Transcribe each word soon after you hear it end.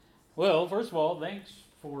Well, first of all, thanks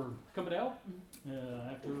for coming out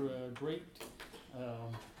after a great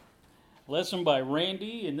lesson by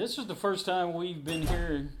Randy. And this is the first time we've been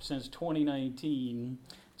here since 2019.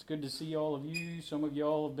 It's good to see all of you. Some of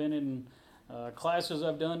y'all have been in classes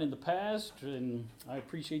I've done in the past, and I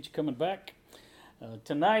appreciate you coming back.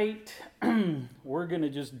 Tonight, we're going to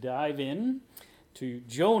just dive in to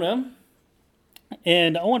Jonah.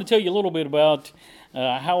 And I want to tell you a little bit about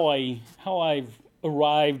how I've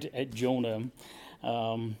arrived at Jonah.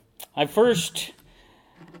 I first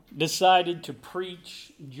decided to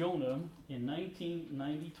preach Jonah in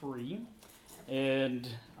 1993, and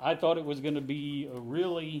I thought it was going to be a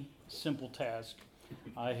really simple task.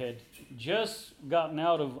 I had just gotten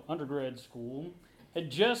out of undergrad school,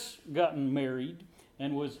 had just gotten married,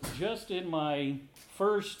 and was just in my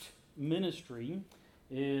first ministry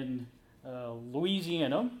in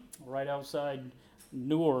Louisiana, right outside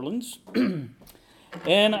New Orleans.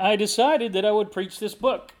 And I decided that I would preach this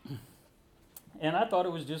book. And I thought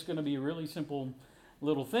it was just going to be a really simple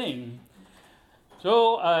little thing.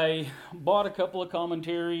 So I bought a couple of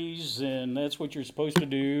commentaries, and that's what you're supposed to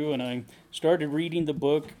do. And I started reading the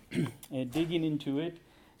book and digging into it.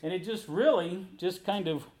 And it just really just kind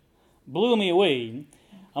of blew me away.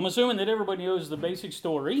 I'm assuming that everybody knows the basic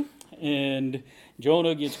story. And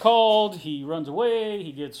Jonah gets called, he runs away,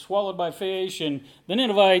 he gets swallowed by fish, and the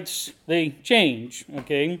Ninevites, they change,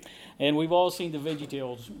 okay? And we've all seen the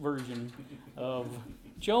VeggieTales version of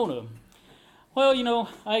Jonah. Well, you know,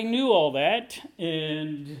 I knew all that,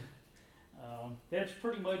 and that's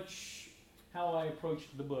pretty much how I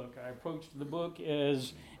approached the book. I approached the book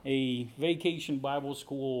as a vacation Bible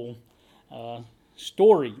school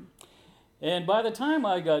story. And by the time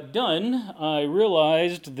I got done, I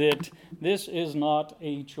realized that this is not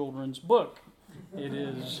a children's book. It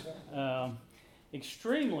is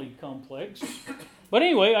extremely complex. But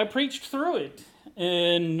anyway, I preached through it.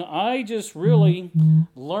 And I just really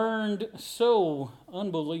learned so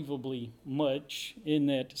unbelievably much in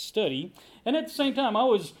that study. And at the same time, I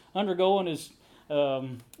was undergoing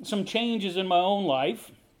some changes in my own life,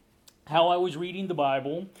 how I was reading the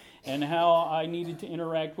Bible, and how I needed to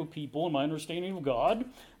interact with people, and my understanding of God,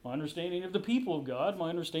 my understanding of the people of God, my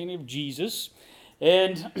understanding of Jesus.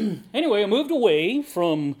 And anyway, I moved away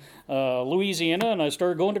from Louisiana, and I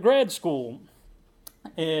started going to grad school.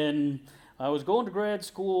 And I was going to grad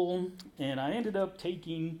school, and I ended up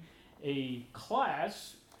taking a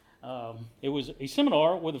class. It was a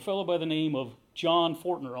seminar with a fellow by the name of John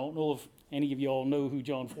Fortner. I don't know if any of y'all know who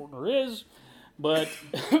John Fortner is, but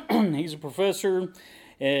he's a professor.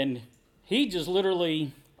 And he just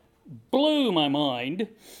literally blew my mind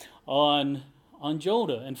on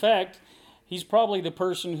Jonah. In fact, he's probably the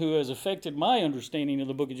person who has affected my understanding of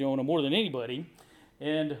the book of Jonah more than anybody.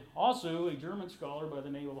 And also a German scholar by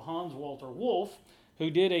the name of Hans Walter Wolff,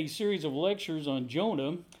 who did a series of lectures on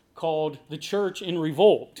Jonah called The Church in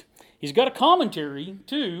Revolt. He's got a commentary,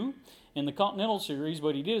 too, in the Continental series,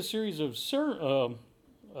 but he did a series of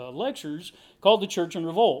lectures called The Church in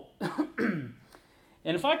Revolt.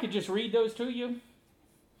 And if I could just read those to you,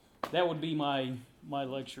 that would be my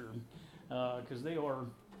lecture, because they are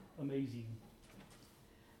amazing.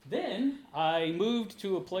 Then I moved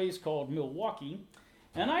to a place called Milwaukee,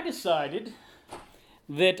 and I decided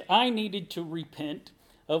that I needed to repent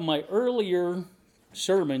of my earlier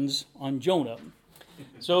sermons on Jonah.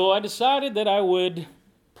 So I decided that I would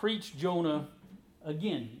preach Jonah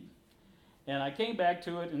again. And I came back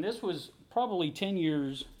to it, and this was probably 10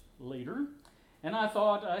 years later. And I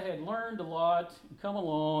thought I had learned a lot, come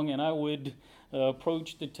along, and I would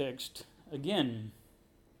approach the text again.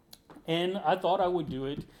 And I thought I would do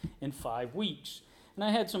it in 5 weeks. And I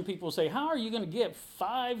had some people say, how are you going to get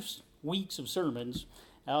 5 weeks of sermons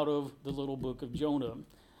out of the little book of Jonah?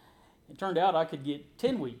 It turned out I could get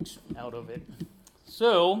 10 weeks out of it.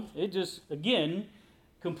 So it just, again,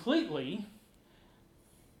 completely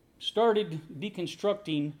started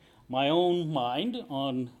deconstructing my own mind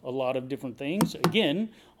on a lot of different things. Again,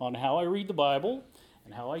 on how I read the Bible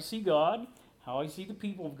and how I see God, how I see the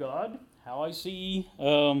people of God, how I see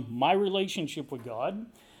my relationship with God.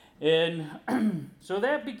 And so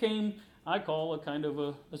that became, I call, a kind of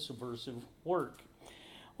a subversive work.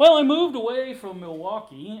 Well, I moved away from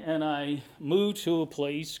Milwaukee, and I moved to a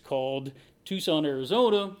place called Tucson,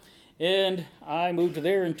 Arizona. And I moved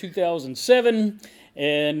there in 2007,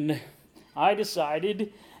 and I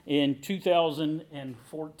decided in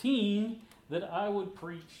 2014 that I would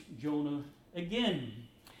preach Jonah again.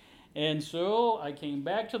 And so I came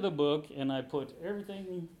back to the book, and I put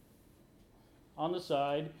everything on the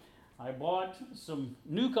side. I bought some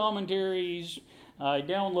new commentaries. I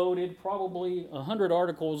downloaded probably 100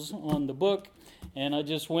 articles on the book, and I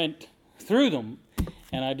just went through them.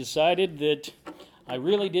 And I decided that I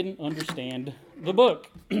really didn't understand the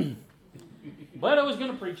book. But I was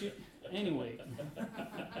going to preach it anyway.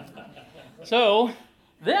 So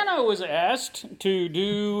then I was asked to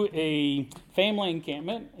do a family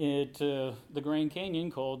encampment at the Grand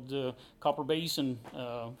Canyon called Copper Basin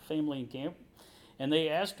Family Encamp. And they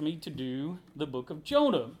asked me to do the book of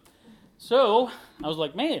Jonah. So I was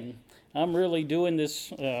like, man, I'm really doing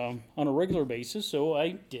this on a regular basis. So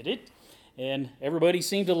I did it. And everybody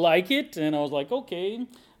seemed to like it. And I was like, okay,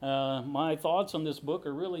 my thoughts on this book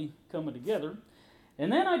are really coming together.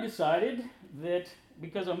 And then I decided that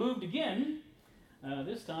because I moved again,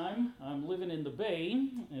 this time I'm living in the Bay,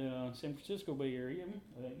 San Francisco Bay Area,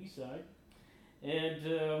 east side,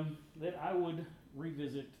 and that I would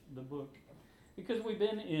revisit the book. Because we've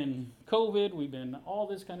been in COVID, we've been all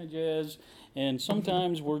this kind of jazz, and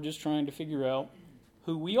sometimes we're just trying to figure out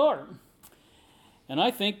who we are. And I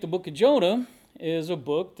think the book of Jonah is a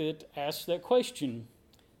book that asks that question.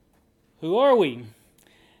 Who are we?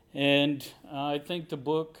 And I think the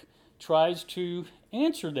book tries to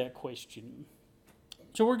answer that question.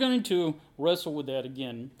 So we're going to wrestle with that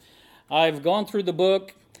again. I've gone through the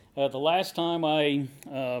book. The last time I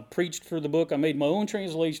preached through the book, I made my own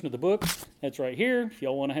translation of the book. That's right here. If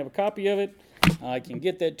y'all want to have a copy of it, I can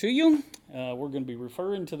get that to you. We're going to be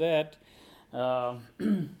referring to that.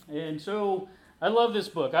 And so I love this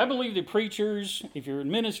book. I believe that preachers, if you're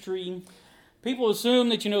in ministry, people assume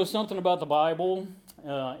that you know something about the Bible.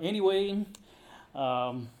 Anyway,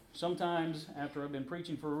 sometimes after I've been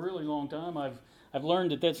preaching for a really long time, I've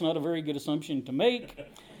learned that that's not a very good assumption to make.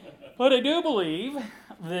 But I do believe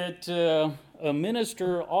that a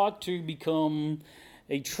minister ought to become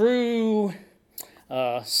a true,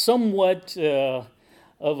 somewhat of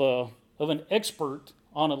an expert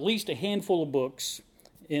on at least a handful of books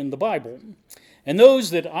in the Bible. And those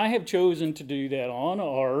that I have chosen to do that on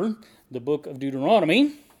are the book of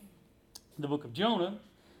Deuteronomy, the book of Jonah,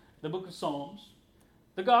 the book of Psalms,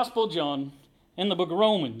 the Gospel of John, and the book of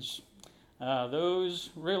Romans. Those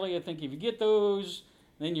really, I think if you get those,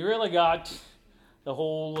 then you really got the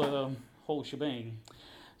whole shebang.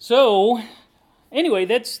 So, anyway,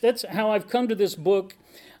 that's how I've come to this book.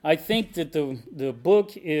 I think that the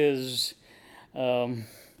book is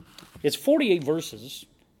it's 48 verses.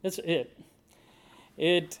 That's it.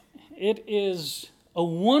 It is a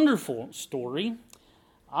wonderful story.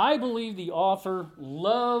 I believe the author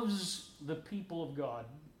loves the people of God.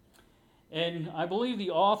 And I believe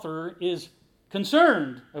the author is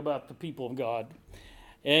concerned about the people of God.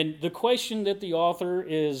 And the question that the author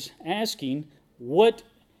is asking, what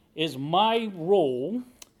is my role,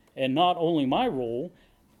 and not only my role,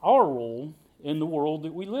 our role in the world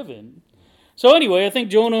that we live in? So anyway, I think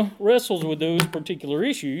Jonah wrestles with those particular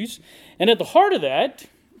issues. And at the heart of that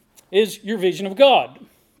is your vision of God.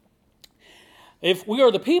 If we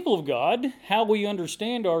are the people of God, how we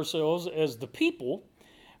understand ourselves as the people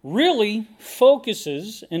really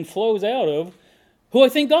focuses and flows out of who I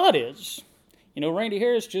think God is. You know, Randy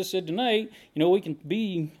Harris just said tonight, you know, we can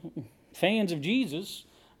be fans of Jesus,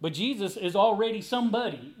 but Jesus is already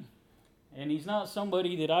somebody. And he's not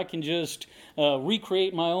somebody that I can just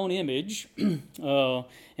recreate my own image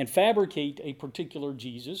and fabricate a particular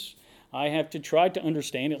Jesus. I have to try to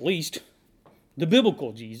understand at least the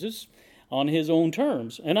biblical Jesus on his own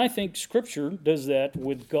terms. And I think Scripture does that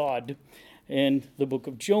with God and the book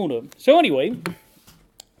of Jonah. So anyway,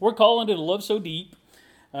 we're calling it A Love So Deep.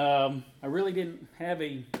 I really didn't have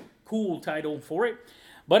a cool title for it,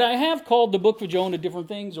 but I have called the book of Jonah different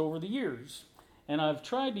things over the years. And I've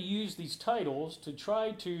tried to use these titles to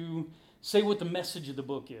try to say what the message of the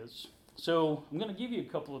book is. So I'm going to give you a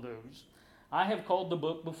couple of those. I have called the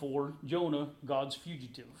book before Jonah, God's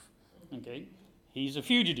fugitive. Okay? He's a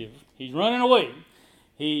fugitive. He's running away.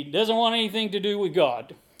 He doesn't want anything to do with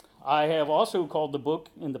God. I have also called the book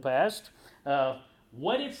in the past,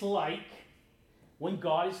 What It's Like When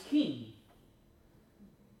God is King.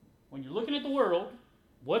 When you're looking at the world,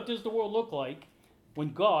 what does the world look like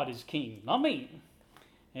when God is king, not me?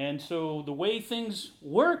 And so the way things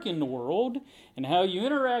work in the world and how you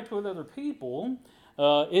interact with other people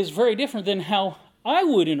is very different than how I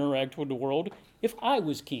would interact with the world if I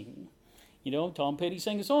was king. You know, Tom Petty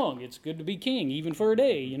sang a song, it's good to be king, even for a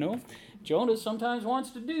day, you know. Jonah sometimes wants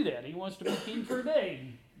to do that. He wants to be king for a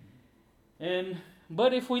day.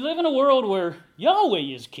 But if we live in a world where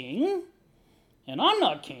Yahweh is king, and I'm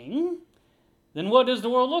not king, then what does the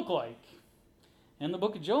world look like? And the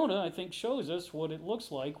book of Jonah, I think, shows us what it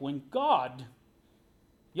looks like when God,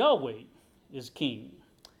 Yahweh, is king,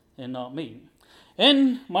 and not me.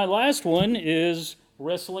 And my last one is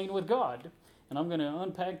wrestling with God. And I'm going to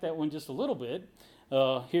unpack that one just a little bit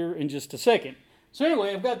here in just a second. So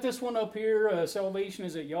anyway, I've got this one up here. Salvation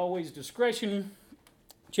is at Yahweh's discretion.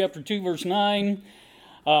 Chapter 2, verse 9.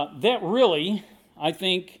 That really, I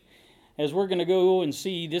think, as we're going to go and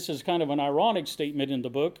see, this is kind of an ironic statement in the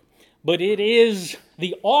book, but it is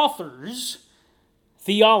the author's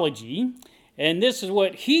theology, and this is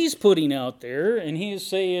what he's putting out there, and he is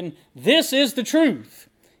saying, this is the truth.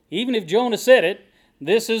 Even if Jonah said it,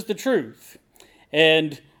 this is the truth.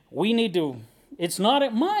 And we need to, it's not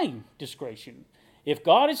at my discretion. If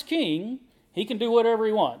God is king, he can do whatever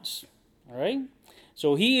he wants. All right?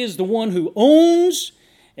 So he is the one who owns,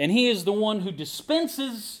 and he is the one who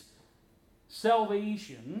dispenses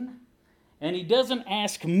salvation, and he doesn't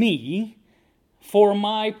ask me for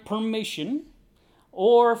my permission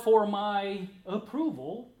or for my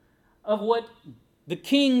approval of what the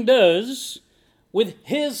king does with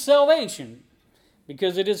his salvation,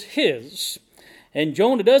 because it is his. And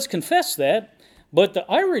Jonah does confess that, but the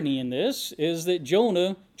irony in this is that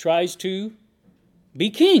Jonah tries to be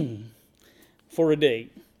king for a day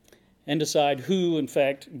and decide who, in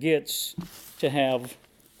fact, gets to have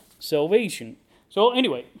salvation. So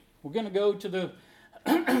anyway, we're going to go to the...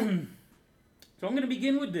 So I'm going to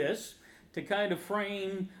begin with this to kind of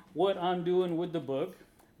frame what I'm doing with the book,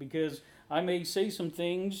 because I may say some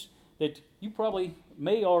things that you probably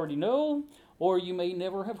may already know or you may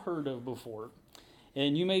never have heard of before.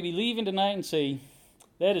 And you may be leaving tonight and say,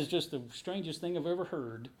 that is just the strangest thing I've ever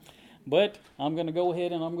heard. But I'm going to go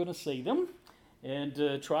ahead and I'm going to say them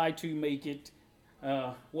and try to make it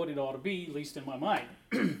what it ought to be, at least in my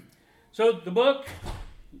mind. So the book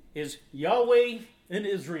is Yahweh and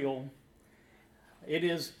Israel. It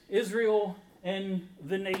is Israel and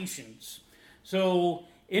the nations. So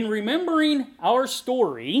in remembering our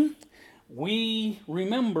story, we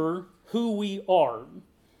remember who we are.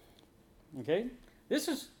 Okay? This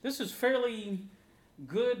is fairly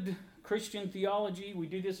good Christian theology. We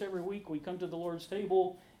do this every week. We come to the Lord's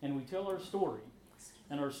table and we tell our story.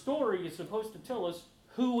 And our story is supposed to tell us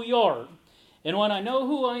who we are. And when I know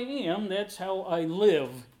who I am, that's how I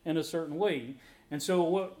live in a certain way. And so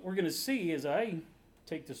what we're going to see as I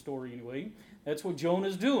take the story anyway, that's what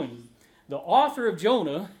Jonah's doing. The author of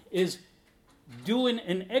Jonah is doing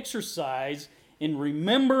an exercise in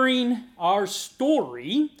remembering our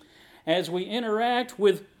story as we interact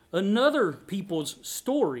with another people's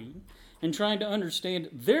story and trying to understand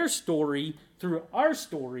their story through our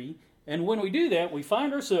story. And when we do that, we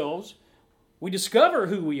find ourselves, we discover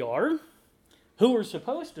who we are, who we're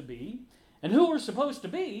supposed to be, and who we're supposed to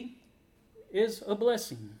be is a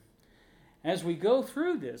blessing. As we go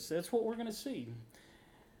through this, that's what we're going to see.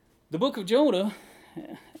 The book of Jonah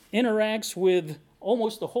interacts with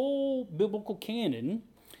almost the whole biblical canon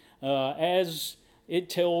as it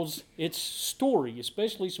tells its story,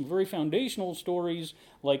 especially some very foundational stories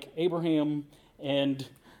like Abraham and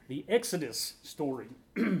the Exodus story.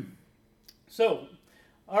 So,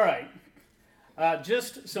 all right,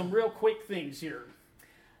 just some real quick things here.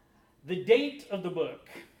 The date of the book,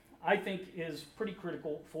 I think, is pretty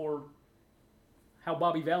critical for how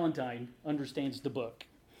Bobby Valentine understands the book.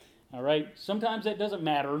 All right, sometimes that doesn't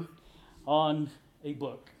matter on a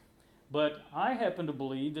book, but I happen to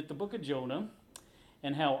believe that the book of Jonah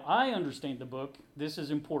and how I understand the book, this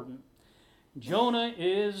is important. Jonah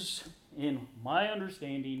is, in my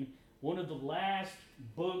understanding, one of the last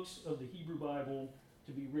books of the Hebrew Bible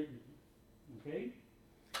to be written. Okay?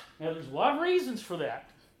 Now, there's a lot of reasons for that.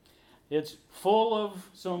 It's full of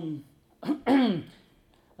some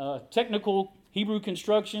technical Hebrew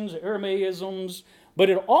constructions, Aramaisms, but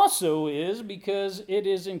it also is because it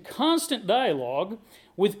is in constant dialogue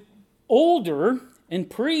with older and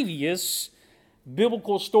previous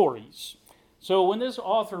biblical stories. So when this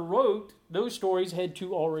author wrote, those stories had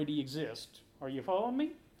to already exist. Are you following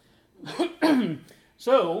me?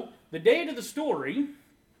 So the date of the story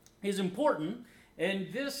is important, and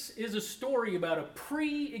this is a story about a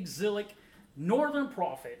pre-exilic northern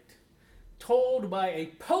prophet told by a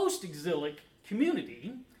post-exilic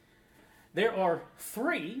community. There are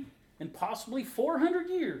 300 and possibly 400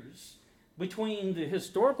 years between the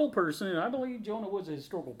historical person, and I believe Jonah was a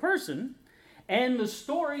historical person, and the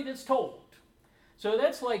story that's told. So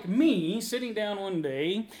that's like me sitting down one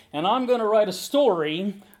day, and I'm going to write a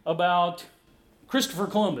story about Christopher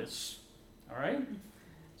Columbus. All right?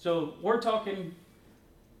 So we're talking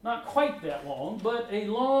not quite that long, but a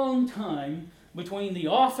long time between the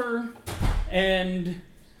author and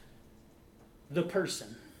the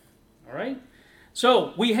person. All right?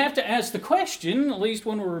 So we have to ask the question, at least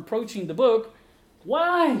when we're approaching the book,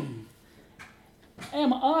 why?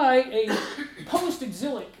 am I a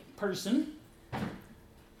post-exilic person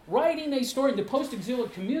writing a story? The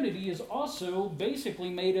post-exilic community is also basically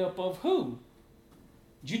made up of who?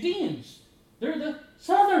 Judeans. They're the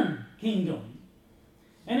southern kingdom.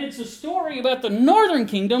 And it's a story about the northern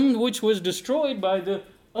kingdom, which was destroyed by the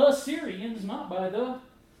Assyrians, not by the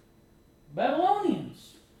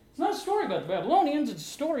Babylonians. It's not a story about the Babylonians, it's a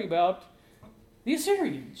story about the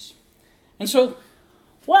Assyrians. And so,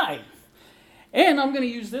 why? And I'm going to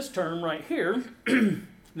use this term right here.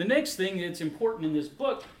 The next thing that's important in this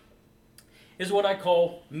book is what I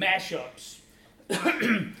call mashups.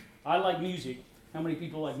 I like music. How many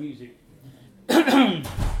people like music?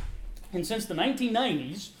 And since the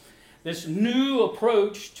 1990s, this new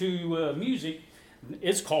approach to music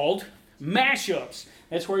is called mashups.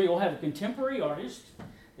 That's where you'll have a contemporary artist.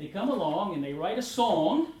 They come along and they write a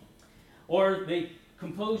song, or they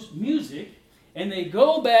compose music, and they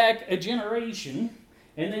go back a generation,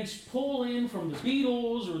 and they pull in from the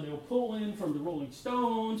Beatles, or they'll pull in from the Rolling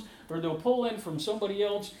Stones, or they'll pull in from somebody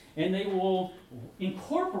else, and they will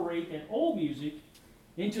incorporate that old music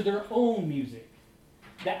into their own music.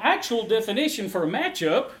 The actual definition for a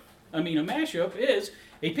mashup is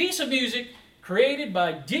a piece of music created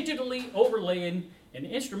by digitally overlaying an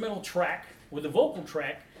instrumental track with a vocal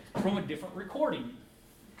track from a different recording.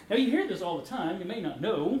 Now, you hear this all the time. You may not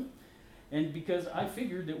know. And because I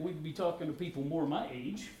figured that we'd be talking to people more my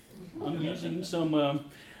age, I'm using some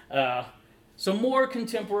more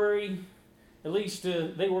contemporary, at least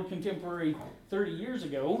they were contemporary 30 years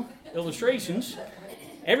ago, illustrations.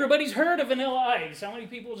 Everybody's heard of Vanilla Ice. How many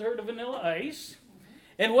people have heard of Vanilla Ice?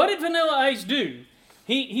 And what did Vanilla Ice do?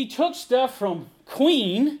 He took stuff from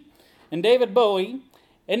Queen and David Bowie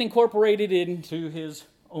and incorporated it into his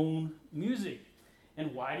own music.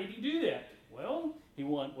 And why did he do that? Well,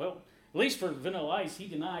 at least for Vanilla Ice, he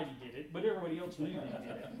denied he did it, but everybody else knew he did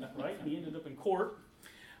it, right? And he ended up in court.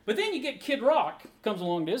 But then you get Kid Rock comes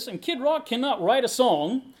along this, and Kid Rock cannot write a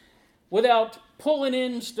song without pulling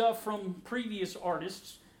in stuff from previous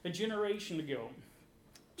artists a generation ago.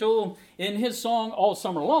 So in his song All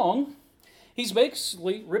Summer Long, he's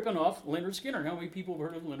basically ripping off Lynyrd Skynyrd. How many people have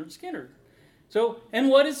heard of Lynyrd Skynyrd? So, and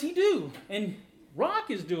what does he do? And Rock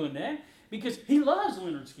is doing that because he loves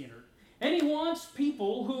Lynyrd Skynyrd. And he wants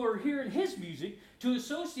people who are hearing his music to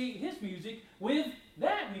associate his music with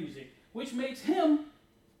that music, which makes him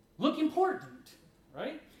look important,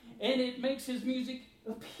 right? And it makes his music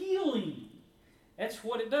appealing. That's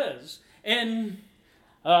what it does. And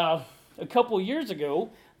a couple of years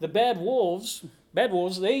ago, the Bad Wolves,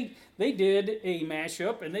 they did a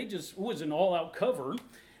mashup, and it was an all-out cover.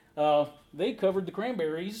 They covered the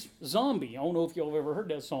Cranberries' Zombie. I don't know if y'all have ever heard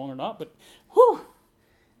that song or not, but whew!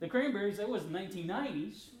 The Cranberries, that was the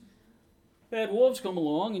 1990s. Bad Wolves come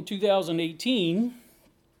along in 2018,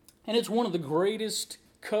 and it's one of the greatest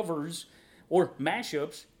covers or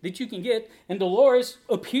mashups that you can get. And Dolores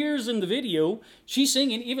appears in the video. She's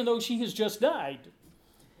singing even though she has just died.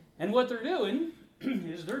 And what they're doing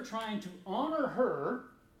is they're trying to honor her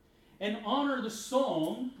and honor the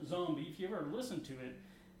song, Zombie, if you ever listened to it,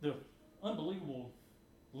 the unbelievable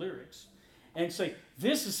lyrics, and say,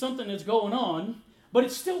 this is something that's going on, but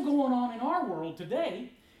it's still going on in our world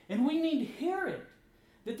today, and we need to hear it.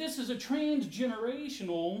 That this is a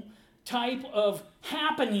transgenerational type of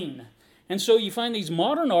happening. And so you find these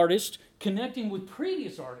modern artists connecting with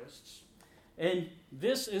previous artists. And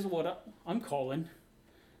this is what I'm calling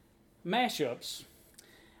mashups.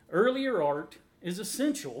 Earlier art is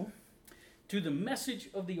essential to the message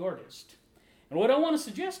of the artist. And what I want to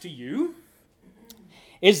suggest to you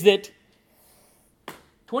is that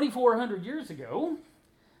 2,400 years ago,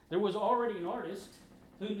 there was already an artist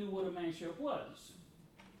who knew what a mashup was.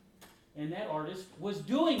 And that artist was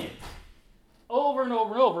doing it over and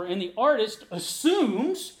over and over. And the artist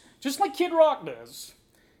assumes, just like Kid Rock does,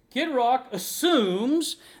 Kid Rock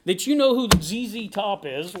assumes that you know who ZZ Top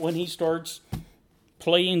is when he starts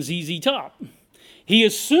playing ZZ Top. He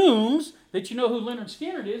assumes that you know who Lynyrd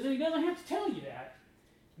Skynyrd is, and he doesn't have to tell you that.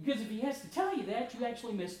 Because if he has to tell you that, you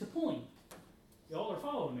actually miss the point. Y'all are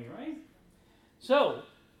following me, right? So,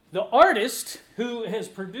 the artist who has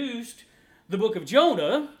produced the book of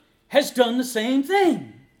Jonah has done the same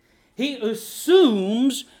thing. He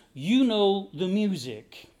assumes you know the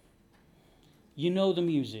music. You know the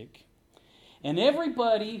music. And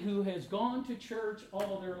everybody who has gone to church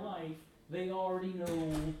all their life, they already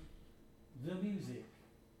know the music.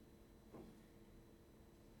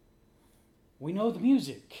 We know the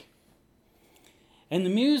music. And the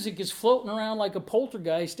music is floating around like a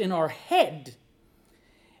poltergeist in our head.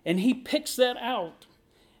 And he picks that out.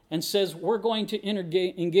 and says we're going to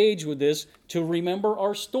engage with this to remember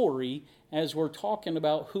our story as we're talking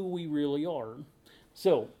about who we really are.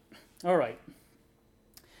 So, all right.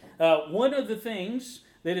 One of the things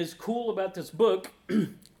that is cool about this book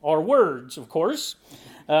are words, of course,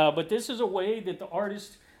 but this is a way that the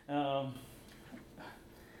artist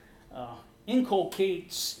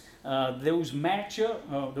inculcates those mashups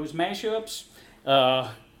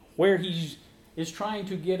where he is trying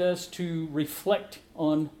to get us to reflect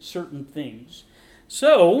on certain things.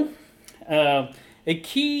 So, a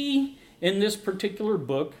key in this particular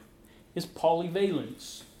book is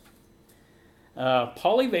polyvalence.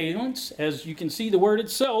 Polyvalence, as you can see, the word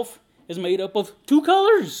itself is made up of two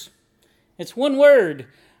colors. It's one word,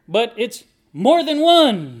 but it's more than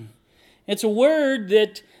one. It's a word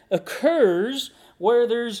that occurs where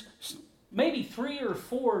there's maybe 3 or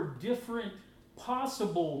 4 different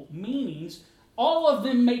possible meanings. All of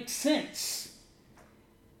them make sense.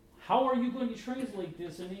 How are you going to translate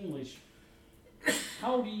this in English?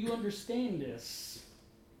 How do you understand this?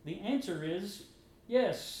 The answer is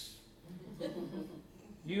yes.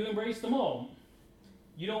 You embrace them all.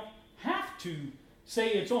 You don't have to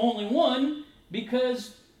say it's only one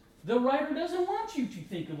because the writer doesn't want you to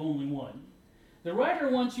think of only one. The writer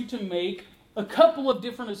wants you to make a couple of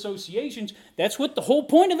different associations. That's what the whole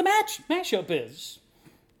point of the mashup is.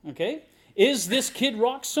 Okay? Is this Kid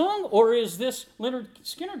Rock song or is this Leonard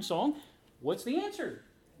Skinner song? What's the answer?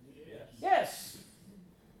 Yes.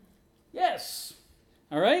 Yes.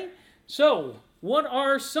 All right? So, what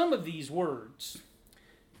are some of these words?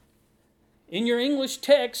 In your English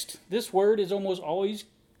text, this word is almost always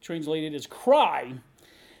translated as cry.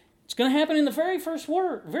 It's going to happen in the very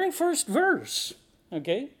first verse.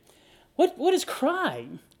 Okay? What is cry?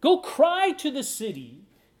 Go cry to the city.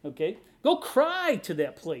 Okay? Go cry to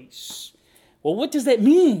that place. Well, what does that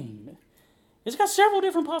mean? It's got several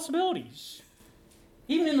different possibilities.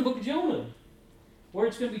 Even in the book of Jonah, where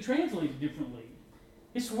it's going to be translated differently.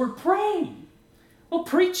 It's the word pray. Well,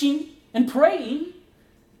 preaching and praying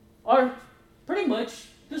are pretty much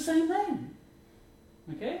the same thing.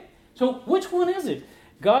 Okay? So which one is it?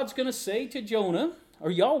 God's going to say to Jonah,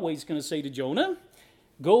 or Yahweh's going to say to Jonah,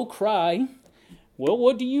 go cry. Well,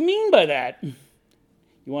 what do you mean by that?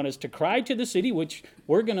 You want us to cry to the city, which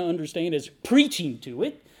we're going to understand as preaching to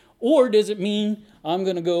it, or does it mean I'm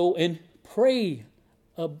going to go and pray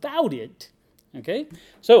about it? Okay?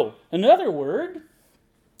 So, another word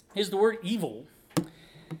is the word evil.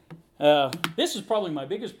 This is probably my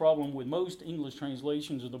biggest problem with most English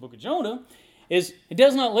translations of the book of Jonah, is it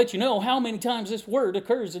does not let you know how many times this word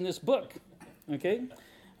occurs in this book. Okay?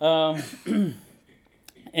 And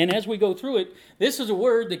as we go through it, this is a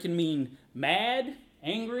word that can mean mad,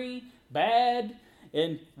 angry, bad,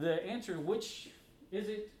 and the answer, which is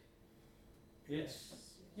it? It's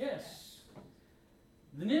yes.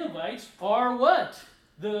 The Ninevites are what?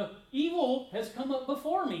 The evil has come up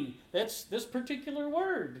before me. That's this particular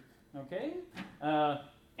word. Okay?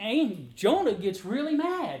 And Jonah gets really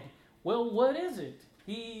mad. Well, what is it?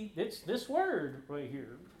 It's this word right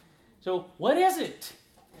here. So, what is it?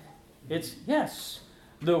 It's yes.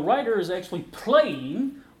 The writer is actually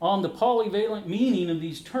playing on the polyvalent meaning of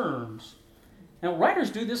these terms. Now, writers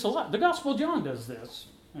do this a lot. The Gospel of John does this.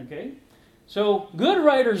 Okay? So, good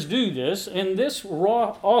writers do this, and this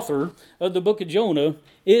author of the book of Jonah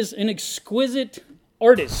is an exquisite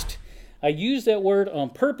artist. I use that word on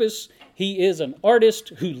purpose. He is an artist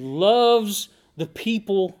who loves the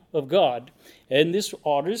people of God. And this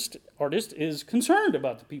artist is concerned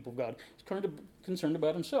about the people of God. He's concerned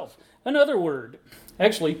about himself. Another word,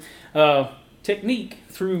 actually, technique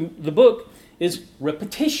through the book is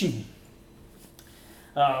repetition.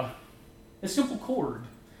 A simple chord.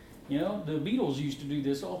 You know, the Beatles used to do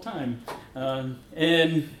this all the time.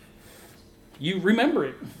 And you remember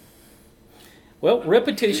it. Well,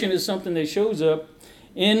 repetition is something that shows up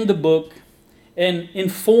in the book and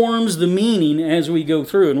informs the meaning as we go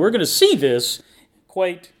through. And we're going to see this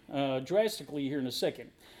quite drastically here in a second.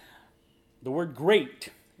 The word great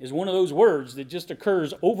is one of those words that just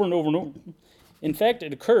occurs over and over and over. In fact,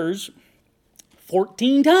 it occurs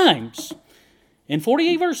 14 times in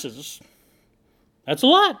 48 verses. That's a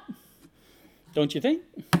lot, don't you think?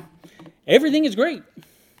 Everything is great.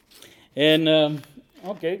 And,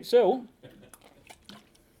 okay, so,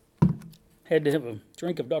 had to have a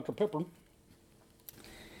drink of Dr. Pepper.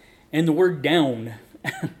 And the word down,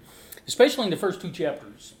 especially in the first 2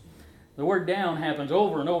 chapters, the word down happens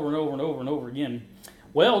over and over and over and over and over again.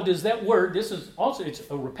 Well, does that word, this is also, it's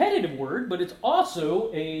a repetitive word, but it's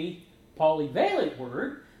also a polyvalent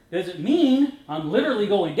word. Does it mean I'm literally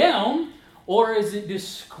going down, or is it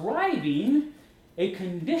describing a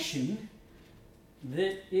condition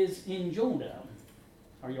that is in Jonah.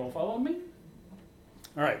 Are you all following me?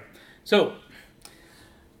 All right. So,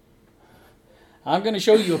 I'm going to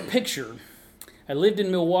show you a picture. I lived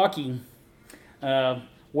in Milwaukee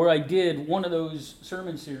where I did one of those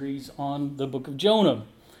sermon series on the book of Jonah.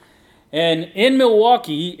 And in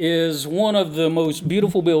Milwaukee is one of the most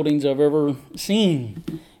beautiful buildings I've ever seen.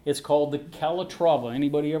 It's called the Calatrava.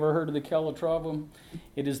 Anybody ever heard of the Calatrava?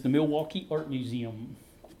 It is the Milwaukee Art Museum.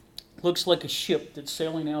 Looks like a ship that's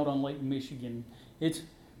sailing out on Lake Michigan. It's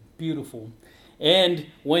beautiful. And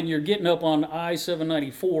when you're getting up on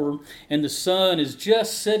I-794 and the sun is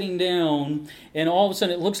just setting down, and all of a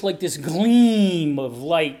sudden it looks like this gleam of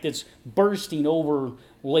light that's bursting over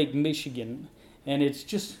Lake Michigan. And it's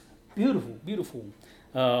just beautiful, beautiful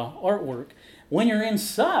artwork. When you're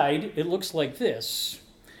inside, it looks like this.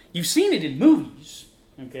 You've seen it in movies,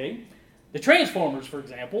 okay? The Transformers, for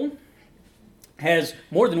example, has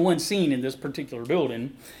more than one scene in this particular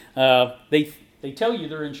building. They tell you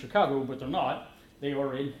they're in Chicago, but they're not. They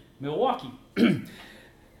are in Milwaukee. But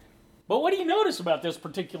what do you notice about this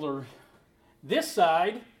particular? This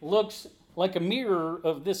side looks like a mirror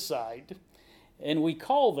of this side, and we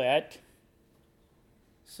call that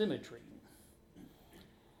symmetry.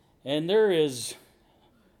 And there is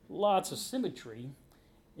lots of symmetry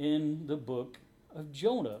in the book of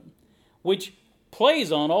Jonah, which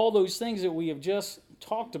plays on all those things that we have just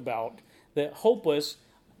talked about that help us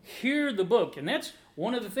hear the book. And that's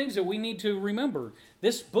one of the things that we need to remember.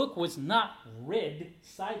 This book was not read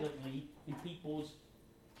silently in people's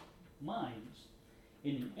minds.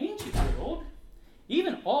 In the ancient world,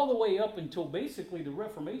 even all the way up until basically the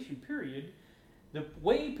Reformation period, the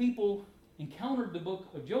way people encountered the book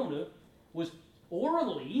of Jonah was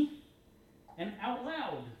orally and out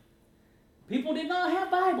loud. People did not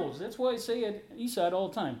have Bibles. That's why I say at Eastside all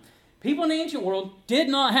the time. People in the ancient world did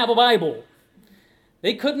not have a Bible.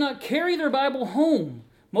 They could not carry their Bible home.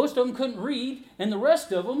 Most of them couldn't read, and the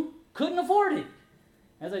rest of them couldn't afford it.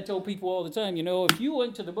 As I tell people all the time, if you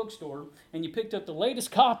went to the bookstore and you picked up the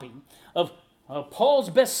latest copy of Paul's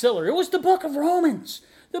bestseller, it was the book of Romans.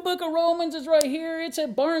 The book of Romans is right here. It's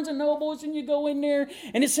at Barnes & Nobles, and you go in there,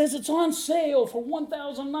 and it says it's on sale for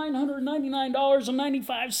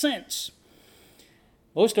 $1,999.95.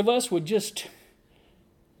 Most of us would just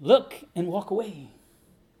look and walk away.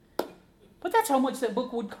 But that's how much that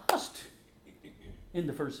book would cost in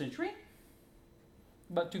the first century.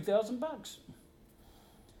 About $2,000.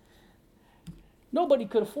 Nobody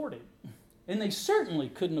could afford it. And they certainly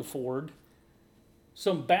couldn't afford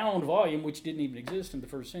some bound volume, which didn't even exist in the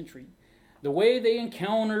first century. The way they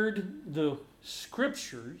encountered the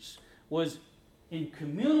scriptures was in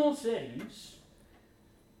communal settings,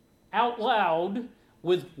 out loud,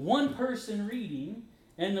 with one person reading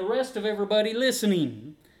and the rest of everybody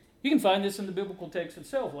listening. You can find this in the biblical text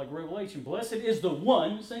itself, like Revelation. Blessed is the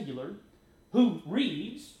one, singular, who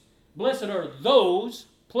reads. Blessed are those,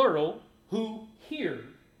 plural, who hear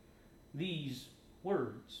these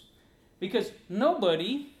words. Because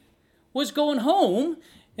nobody was going home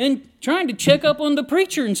and trying to check up on the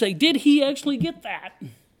preacher and say, did he actually get that?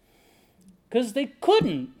 Because they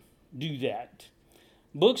couldn't do that.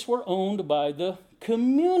 Books were owned by the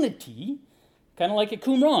community, kind of like at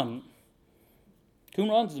Qumran.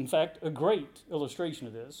 Qumran is, in fact, a great illustration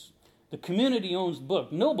of this. The community owns the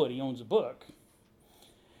book. Nobody owns a book.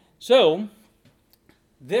 So,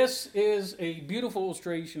 this is a beautiful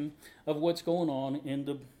illustration of what's going on in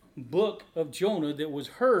the book of Jonah that was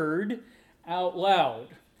heard out loud.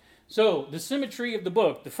 So, the symmetry of the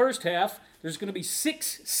book. The first half, there's going to be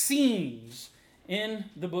 6 scenes in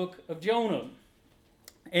the book of Jonah.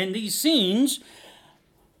 And these scenes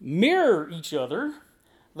mirror each other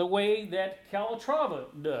the way that Calatrava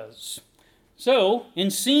does. So, in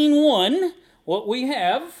scene 1, what we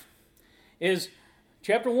have is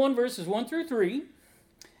chapter 1, verses 1 through 3,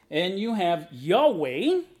 and you have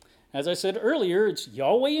Yahweh. As I said earlier, it's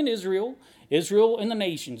Yahweh and Israel, Israel and the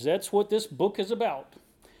nations. That's what this book is about.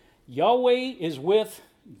 Yahweh is with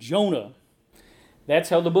Jonah. That's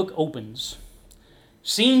how the book opens.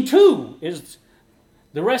 Scene 2 is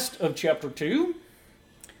the rest of chapter 2.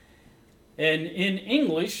 And in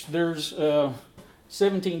English, there's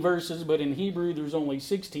 17 verses, but in Hebrew, there's only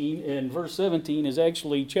 16. And verse 17 is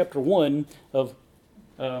actually chapter 1 of,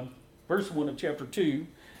 verse 1 of chapter 2.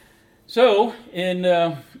 So, in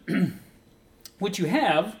what you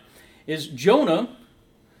have is Jonah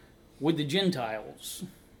with the Gentiles.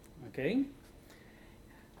 Okay?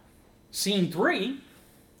 Scene 3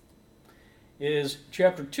 is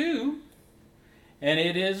chapter 2, and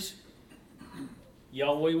it is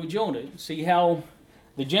Yahweh with Jonah. See how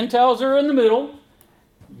the Gentiles are in the middle,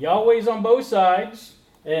 Yahweh's on both sides,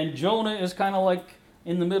 and Jonah is kind of like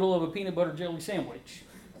in the middle of a peanut butter jelly sandwich.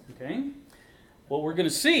 Okay? What we're going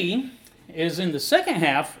to see is in the second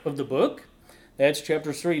half of the book, that's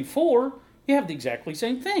chapters 3 and 4, you have the exactly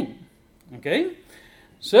same thing. Okay?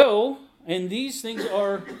 So, and these things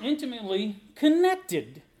are intimately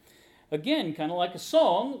connected. Again, kind of like a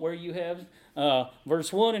song where you have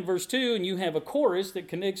verse 1 and verse 2, and you have a chorus that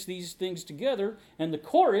connects these things together, and the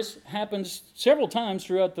chorus happens several times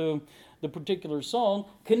throughout the particular song,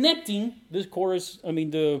 connecting this chorus,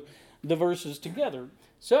 the verses together.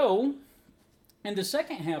 So, in the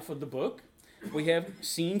second half of the book, we have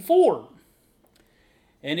scene 4.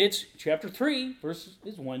 And it's chapter 3, verses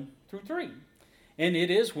 1 through 3. And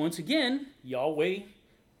it is, once again, Yahweh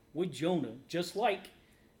with Jonah, just like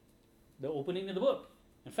the opening of the book.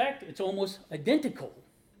 In fact, it's almost identical.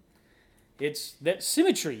 It's that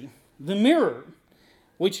symmetry, the mirror,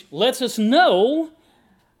 which lets us know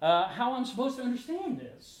how I'm supposed to understand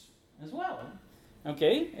this as well.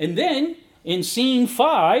 Okay? And then, in scene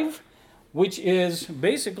 5, which is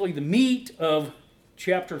basically the meat of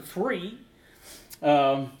chapter 3,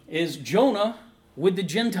 is Jonah with the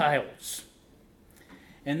Gentiles.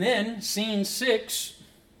 And then scene 6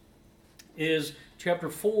 is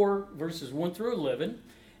chapter 4, verses 1 through 11,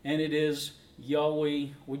 and it is Yahweh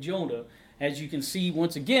with Jonah. As you can see,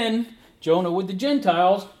 once again, Jonah with the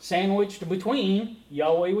Gentiles sandwiched between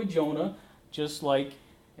Yahweh with Jonah, just like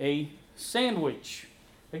a sandwich.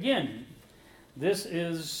 Again, this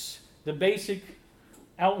is the basic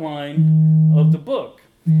outline of the book.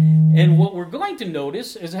 And what we're going to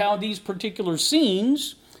notice is how these particular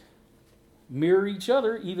scenes mirror each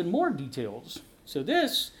other, even more details. So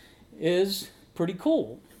this is pretty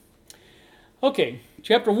cool. Okay,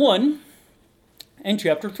 chapter 1 and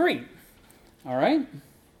chapter 3. All right?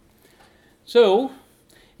 So,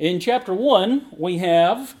 in chapter 1, we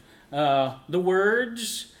have the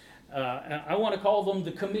words, I want to call them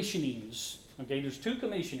the commissionings. Okay, there's 2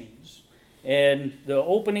 commissionings. And the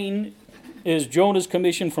opening is Jonah's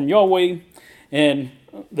commission from Yahweh, and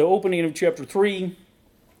the opening of chapter 3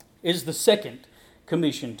 is the second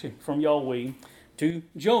commission from Yahweh to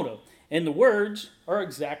Jonah. And the words are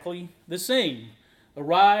exactly the same.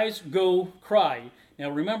 Arise, go, cry. Now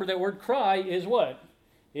remember that word cry is what?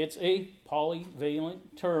 It's a polyvalent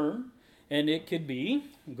term, and it could be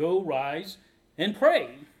go, rise, and pray.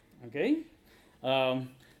 Okay?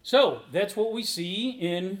 So that's what we see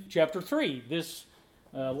in chapter 3. This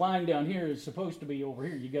line down here is supposed to be over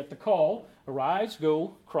here. You got the call, arise,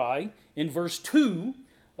 go, cry, in verse 2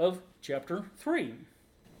 of chapter 3.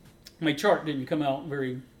 My chart didn't come out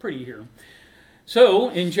very pretty here. So,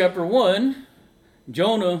 in chapter 1,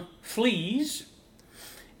 Jonah flees,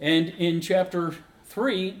 and in chapter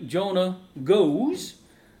 3, Jonah goes,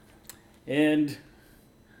 and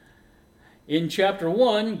in chapter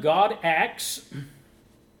 1, God acts,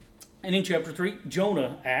 and in chapter 3,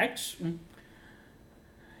 Jonah acts.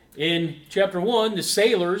 In chapter 1, the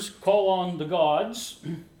sailors call on the gods,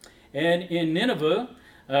 and in Nineveh,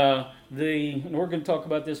 and we're going to talk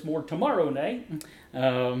about this more tomorrow night,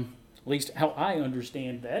 at least how I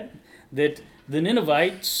understand that the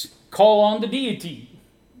Ninevites call on the deity,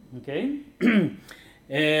 okay?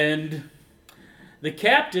 And the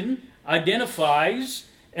captain identifies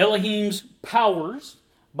Elohim's powers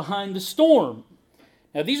behind the storm.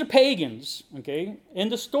 Now, these are pagans, okay? In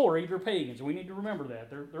the story, they're pagans. We need to remember that.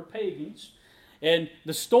 They're pagans. And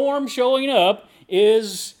the storm showing up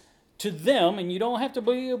is to them, and you don't have to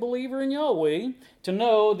be a believer in Yahweh to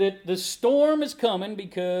know that the storm is coming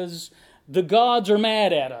because the gods are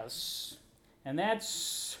mad at us. And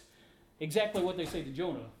that's exactly what they say to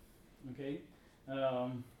Jonah, okay?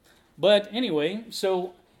 But anyway,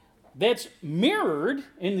 so that's mirrored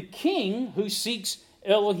in the king who seeks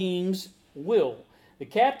Elohim's will. The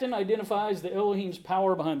captain identifies the Elohim's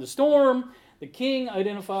power behind the storm. The king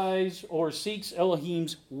identifies or seeks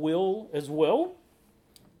Elohim's will as well.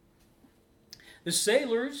 The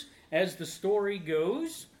sailors, as the story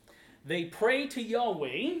goes, they pray to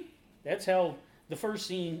Yahweh. That's how the first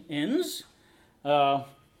scene ends. The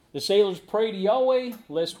sailors pray to Yahweh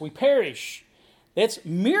lest we perish. That's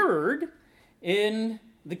mirrored in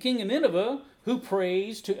the king of Nineveh who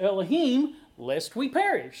prays to Elohim lest we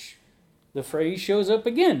perish. The phrase shows up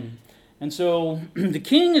again. And so the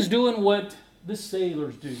king is doing what the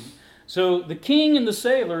sailors do. So the king and the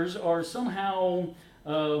sailors are somehow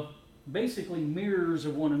basically mirrors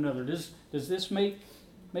of one another. Does this make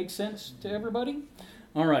sense to everybody?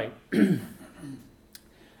 All right.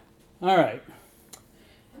 All right.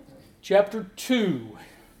 Chapter 2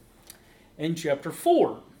 and chapter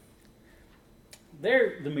 4.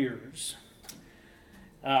 They're the mirrors.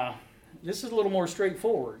 This is a little more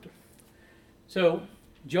straightforward. So,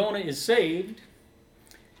 Jonah is saved,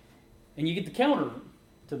 and you get the counter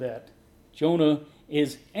to that. Jonah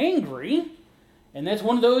is angry, and that's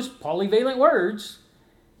one of those polyvalent words.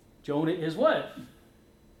 Jonah is what?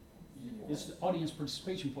 It's the audience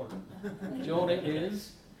participation part. Jonah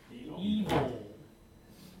is evil.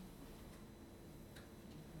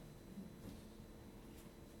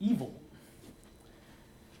 Evil.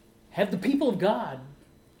 Have the people of God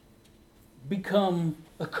become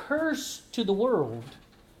a curse to the world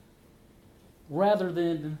rather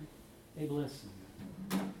than a blessing?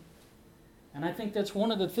 And I think that's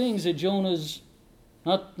one of the things that Jonah's,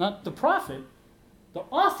 not the prophet, the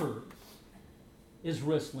author is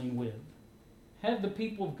wrestling with. Have the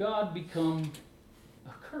people of God become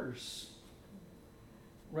a curse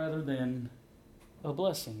rather than a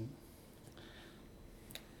blessing?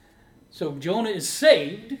 So Jonah is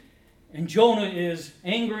saved, and Jonah is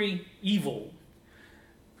angry, evil.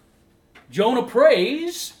 Jonah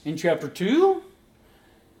prays in chapter 2,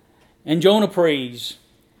 and Jonah prays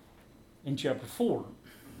in chapter 4.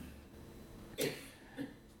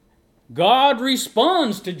 God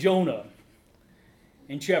responds to Jonah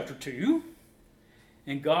in chapter 2,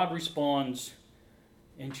 and God responds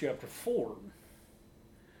in chapter 4.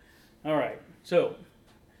 All right, so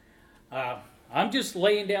I'm just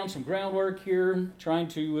laying down some groundwork here, trying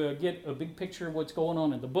to get a big picture of what's going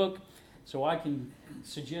on in the book, so I can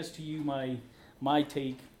suggest to you my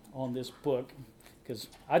take on this book, because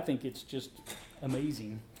I think it's just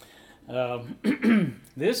amazing.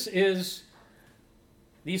 This is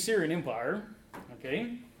the Assyrian Empire,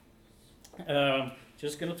 okay?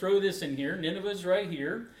 Just going to throw this in here. Nineveh's right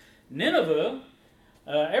here. Nineveh,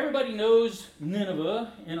 everybody knows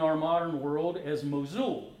Nineveh in our modern world as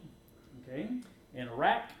Mosul, okay? In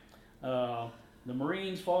Iraq, the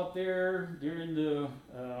Marines fought there during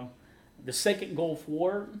the Second Gulf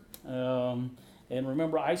War, and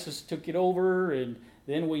remember ISIS took it over, and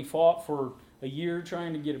then we fought for a year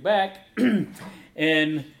trying to get it back.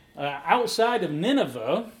 And outside of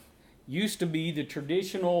Nineveh used to be the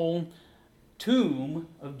traditional tomb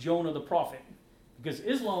of Jonah the prophet, because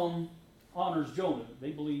Islam honors Jonah.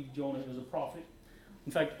 They believe Jonah is a prophet.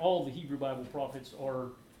 In fact, all the Hebrew Bible prophets are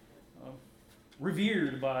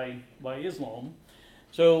revered by Islam.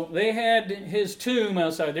 So they had his tomb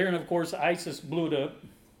outside there, and of course ISIS blew it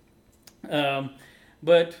up.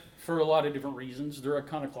 But for a lot of different reasons, they're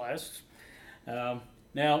iconoclasts.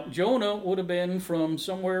 Now, Jonah would have been from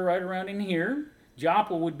somewhere right around in here.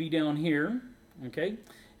 Joppa would be down here, okay?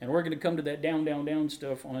 And we're going to come to that down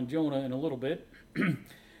stuff on Jonah in a little bit.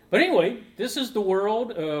 But anyway, this is the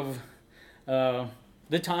world of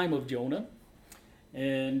the time of Jonah.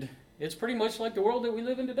 And it's pretty much like the world that we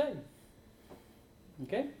live in today.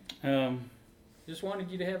 Okay? Just wanted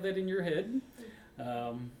you to have that in your head.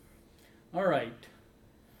 All right.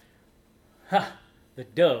 The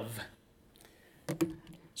dove.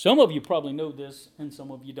 Some of you probably know this, and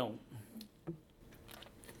some of you don't.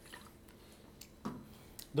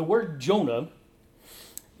 The word Jonah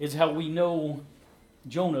is how we know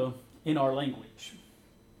Jonah in our language.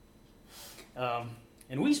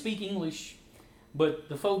 And we speak English, but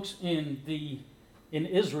the folks in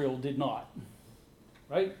Israel did not.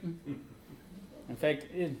 Right? In fact,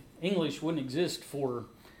 English wouldn't exist for,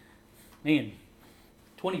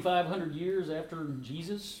 2,500 years after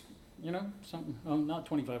Jesus. Something, not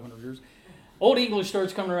 2,500 years. Old English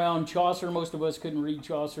starts coming around. Chaucer, most of us couldn't read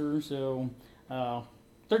Chaucer, so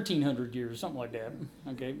 1,300 years, something like that.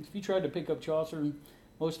 Okay, if you tried to pick up Chaucer,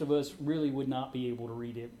 most of us really would not be able to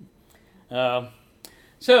read it.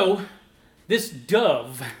 So, this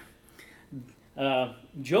dove,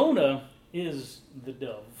 Jonah is the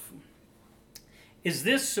dove. Is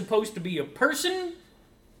this supposed to be a person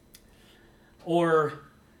or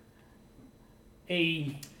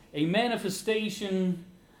a manifestation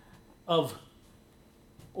of,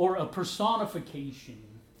 or a personification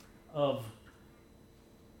of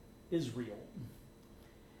Israel?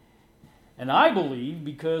 And I believe,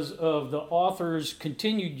 because of the author's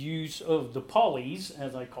continued use of the polys,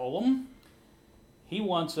 as I call them, he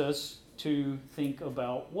wants us to think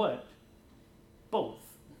about what? Both.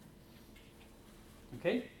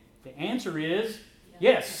 Okay? The answer is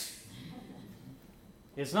yes.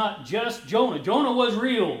 It's not just Jonah. Jonah was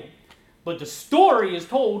real. But the story is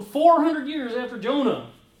told 400 years after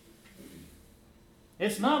Jonah.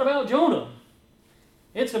 It's not about Jonah.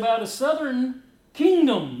 It's about a southern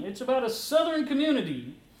kingdom. It's about a southern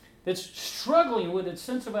community that's struggling with its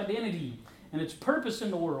sense of identity and its purpose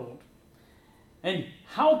in the world. And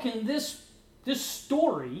how can this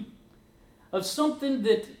story of something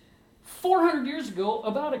that 400 years ago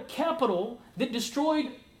about a capital that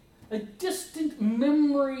destroyed a distant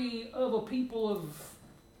memory of a people of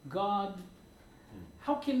God.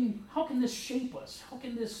 How can this shape us? How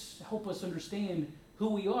can this help us understand who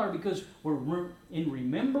we are? Because in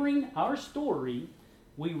remembering our story,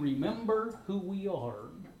 we remember who we are.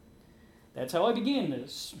 That's how I began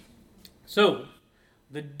this. So,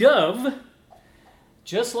 the dove,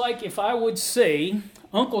 just like if I would say,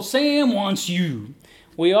 Uncle Sam wants you,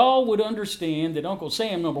 we all would understand that Uncle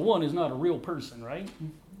Sam, number one, is not a real person, right?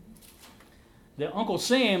 That Uncle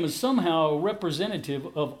Sam is somehow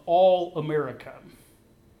representative of all America,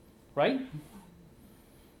 right?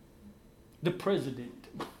 The president,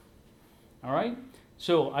 all right?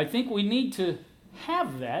 So I think we need to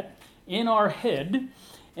have that in our head,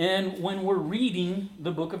 and when we're reading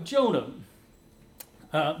the book of Jonah,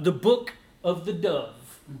 the book of the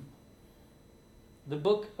dove, the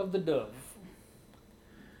book of the dove.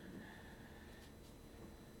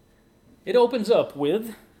 It opens up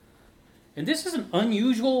with, and this is an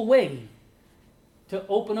unusual way to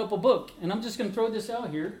open up a book, and I'm just going to throw this out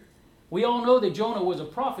here. We all know that Jonah was a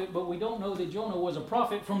prophet, but we don't know that Jonah was a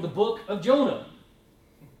prophet from the book of Jonah.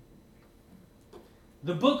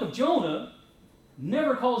 The book of Jonah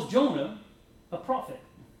never calls Jonah a prophet.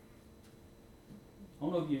 I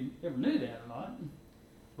don't know if you ever knew that or not,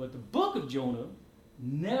 but the book of Jonah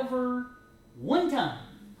never one time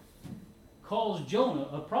calls Jonah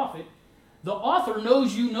a prophet. The author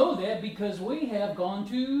knows you know that because we have gone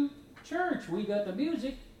to church. We got the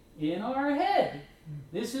music in our head.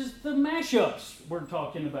 This is the mashups we're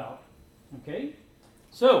talking about. Okay?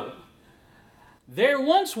 So, there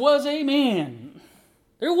once was a man.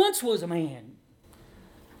 There once was a man.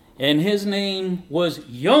 And his name was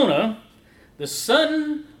Jonah, the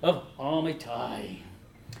son of Amittai.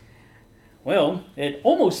 Well, it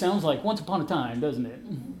almost sounds like Once Upon a Time, doesn't it?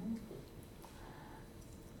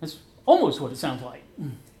 That's almost what it sounds like.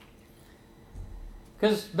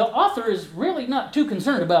 Because the author is really not too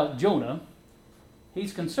concerned about Jonah.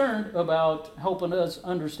 He's concerned about helping us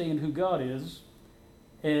understand who God is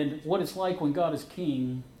and what it's like when God is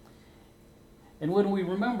king. And when we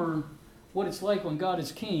remember what it's like when God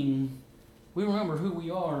is king, we remember who we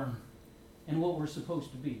are and what we're supposed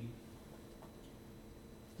to be.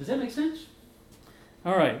 Does that make sense?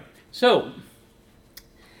 All right. So,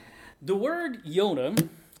 the word Jonah,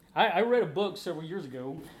 I read a book several years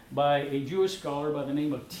ago by a Jewish scholar by the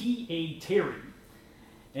name of T.A. Terry.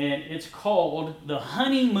 And it's called The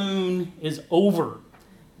Honeymoon is Over,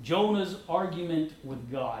 Jonah's Argument with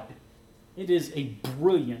God. It is a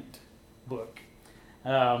brilliant book.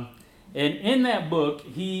 And in that book,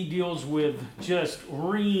 he deals with just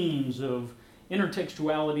reams of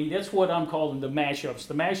intertextuality. That's what I'm calling the mashups.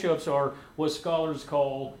 The mashups are what scholars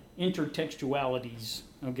call intertextualities,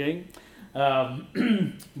 okay?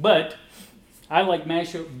 But I like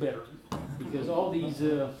mashup better because all these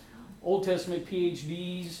Old Testament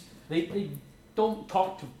PhDs, they don't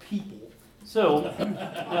talk to people. So,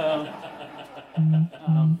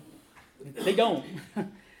 they don't.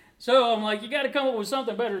 So I'm like, you got to come up with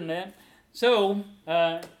something better than that. So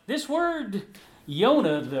this word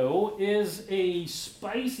Jonah, though, is a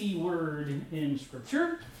spicy word in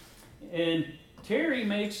Scripture. And Terry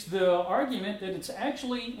makes the argument that it's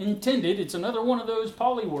actually intended, it's another one of those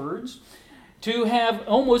poly words, to have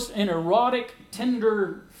almost an erotic,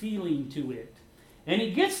 tender feeling to it. And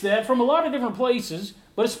he gets that from a lot of different places,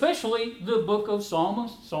 but especially the book of Song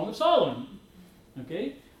of Solomon.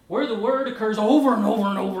 Okay? Where the word occurs over and over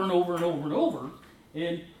and over and over and over and over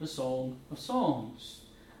in the Song of Songs.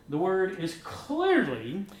 The word is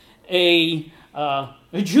clearly a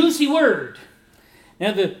juicy word.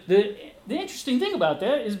 Now, the interesting thing about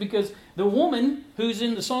that is because the woman who's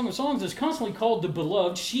in the Song of Songs is constantly called the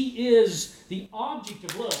beloved. She is the object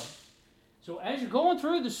of love. So as you're going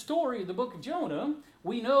through the story of the book of Jonah,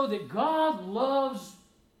 we know that God loves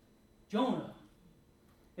Jonah.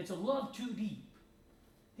 It's a love too deep.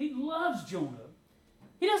 He loves Jonah.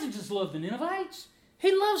 He doesn't just love the Ninevites.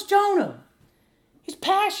 He loves Jonah. He's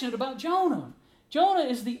passionate about Jonah. Jonah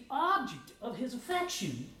is the object of his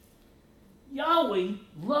affection. Yahweh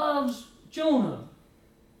loves Jonah.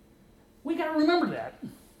 We got to remember that.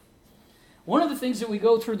 One of the things that we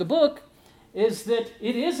go through the book is that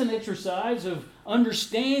it is an exercise of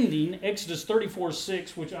understanding Exodus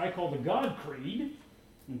 34:6, which I call the God Creed.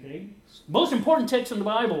 Okay, most important text in the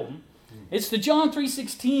Bible. It's the John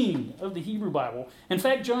 3:16 of the Hebrew Bible. In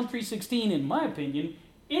fact, John 3:16, in my opinion,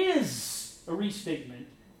 is a restatement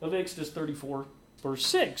of Exodus 34, verse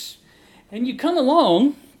 6. And you come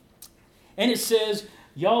along, and it says,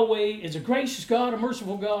 Yahweh is a gracious God, a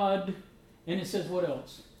merciful God. And it says what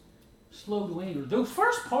else? slow to anger. The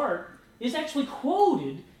first part is actually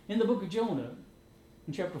quoted in the book of Jonah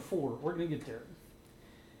in chapter 4. We're going to get there.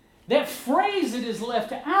 That phrase that is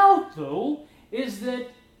left out, though, is that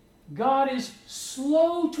God is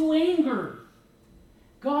slow to anger.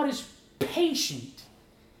 God is patient.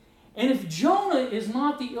 And if Jonah is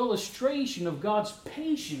not the illustration of God's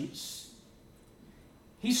patience,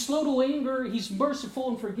 he's slow to anger, he's merciful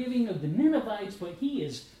and forgiving of the Ninevites, but he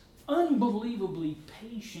is unbelievably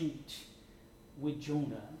patient with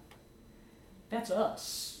Jonah. That's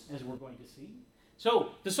us, as we're going to see.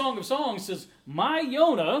 So, the Song of Songs says, my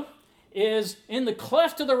Jonah is in the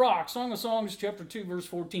cleft of the rock. Song of Songs, chapter 2, verse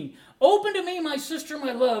 14. Open to me, my sister,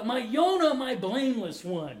 my love, my Jonah, my blameless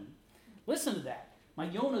one. Listen to that. My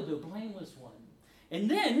Jonah, the blameless one. And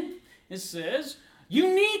then it says,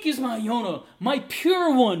 unique is my Jonah, my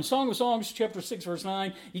pure one. Song of Songs, chapter 6, verse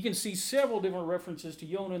 9. You can see several different references to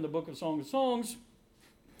Jonah in the book of Song of Songs.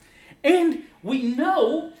 And we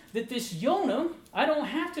know that this Jonah, I don't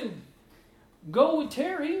have to go with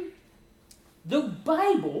Terry. The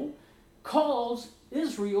Bible calls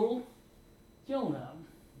Israel Jonah.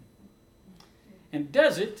 And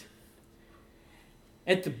does it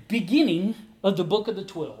at the beginning of the book of the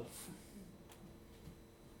 12.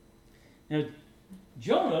 Now,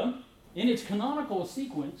 Jonah, in its canonical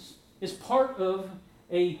sequence, is part of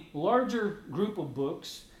a larger group of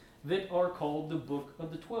books that are called the Book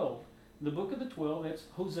of the 12. The Book of the 12, that's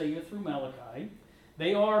Hosea through Malachi.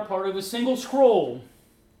 They are part of a single scroll.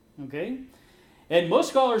 Okay? And most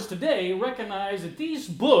scholars today recognize that these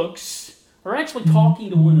books are actually talking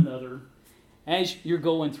to one another as you're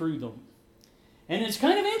going through them. And it's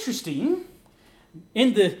kind of interesting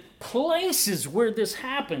in the places where this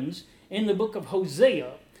happens in the book of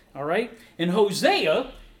Hosea. All right? In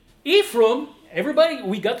Hosea, Ephraim, everybody,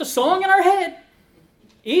 we got the song in our head.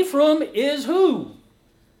 Ephraim is who?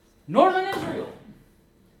 Northern Israel.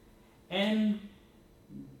 And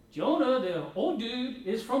Jonah, the old dude,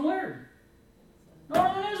 is from where?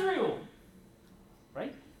 Northern Israel.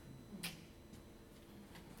 Right?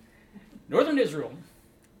 Northern Israel.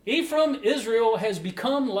 Ephraim, Israel, has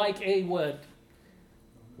become like a what?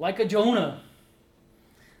 Like a Jonah.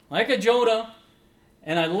 Like a Jonah.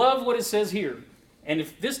 And I love what it says here. And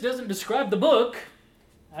if this doesn't describe the book,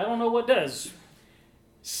 I don't know what does.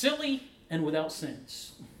 Silly and without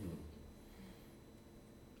sense.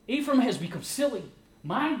 Ephraim has become silly.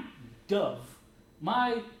 My dove,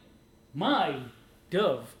 my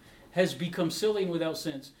dove has become silly and without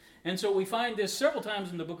sense. And so we find this several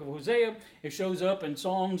times in the book of Hosea. It shows up in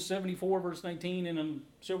Psalm 74, verse 19, and in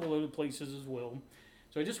several other places as well.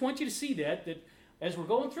 So I just want you to see that as we're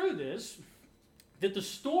going through this, that the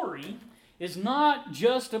story is not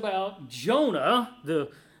just about Jonah,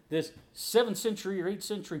 this 7th century or 8th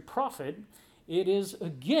century prophet. It is,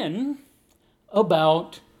 again,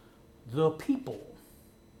 about the people.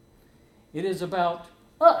 It is about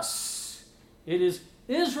us. It is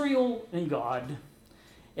Israel and God,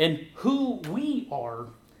 and who we are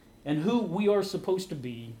and who we are supposed to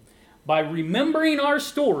be by remembering our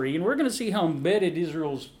story. And we're going to see how embedded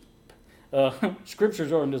Israel's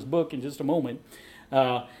scriptures are in this book in just a moment.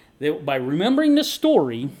 By remembering this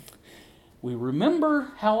story, we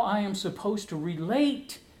remember how I am supposed to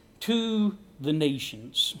relate to the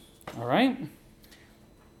nations. All right?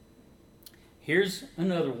 Here's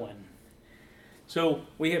another one. So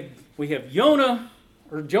we have Jonah,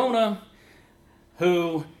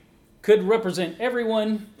 who could represent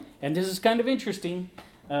everyone, and this is kind of interesting.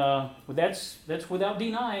 But that's without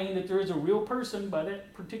denying that there is a real person by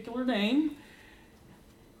that particular name.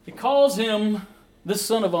 It calls him the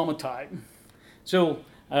son of Amittai. So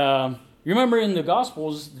you remember in the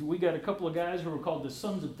Gospels, we got a couple of guys who were called the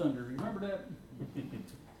sons of thunder. You remember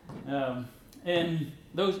that? And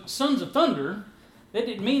those sons of thunder, that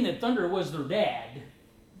didn't mean that thunder was their dad.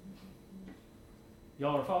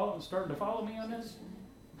 Y'all are starting to follow me on this?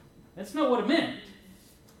 That's not what it meant.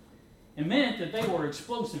 It meant that they were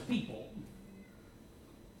explosive people.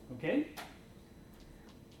 Okay?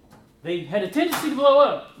 They had a tendency to blow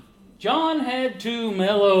up. John had to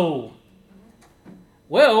mellow.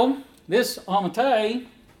 Well, this Amittai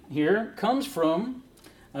here comes from,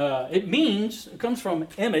 it comes from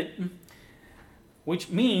Emet, which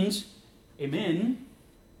means amen.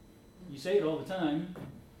 You say it all the time.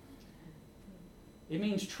 It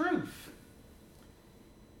means truth.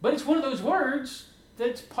 But it's one of those words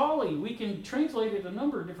that's poly. We can translate it a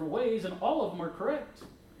number of different ways, and all of them are correct.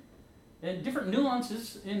 And different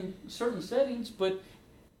nuances in certain settings, but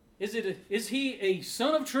is he a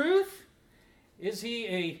son of truth? Is he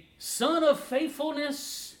a son of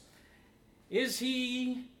faithfulness? Is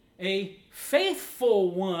he a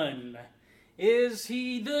faithful one? Is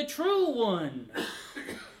he the true one?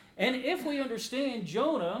 And if we understand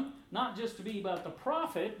Jonah, not just to be about the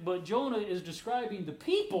prophet, but Jonah is describing the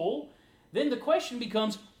people, then the question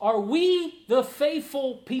becomes, are we the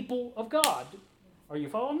faithful people of God? Are you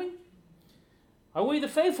following me? Are we the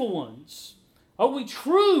faithful ones? Are we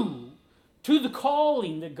true to the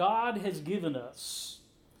calling that God has given us?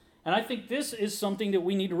 And I think this is something that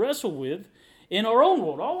we need to wrestle with in our own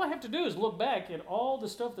world. All I have to do is look back at all the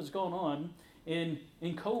stuff that's gone on in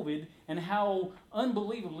COVID and how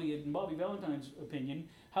unbelievably, in Bobby Valentine's opinion,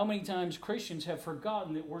 how many times Christians have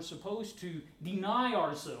forgotten that we're supposed to deny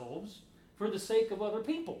ourselves for the sake of other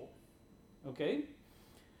people. Okay?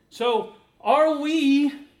 So, are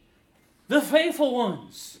we the faithful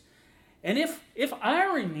ones? And if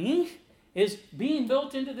irony is being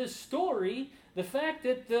built into this story, the fact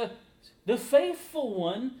that the faithful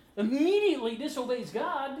one immediately disobeys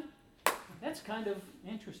God, that's kind of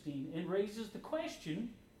interesting and raises the question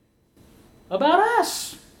about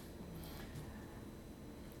us.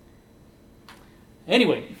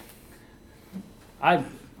 Anyway, I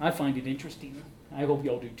find it interesting. I hope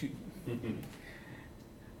y'all do too.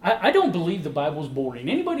 I don't believe the Bible's boring.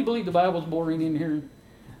 Anybody believe the Bible's boring in here?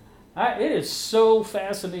 It is so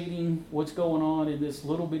fascinating what's going on in this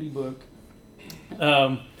little bitty book.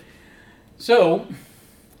 So,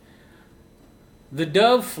 the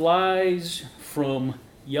dove flies from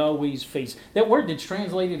Yahweh's face. That word that's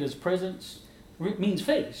translated as presence means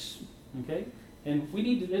face. Okay? And we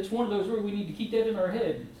need to, it's one of those words we need to keep that in our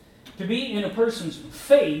head. To be in a person's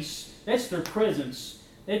face, that's their presence.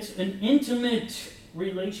 That's an intimate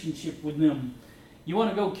relationship with them. You want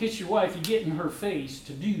to go kiss your wife, you get in her face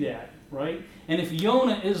to do that, right? And if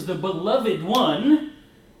Jonah is the beloved one,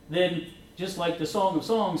 then just like the Song of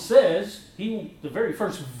Songs says, the very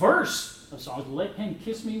first verse of Songs, let him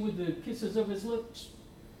kiss me with the kisses of his lips.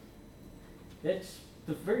 That's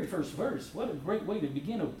the very first verse. What a great way to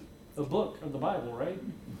begin a book of the Bible, right?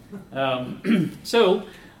 So,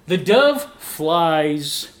 the dove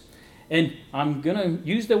flies, and I'm going to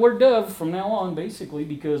use the word dove from now on, basically,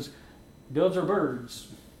 because doves are birds.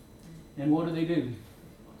 And what do?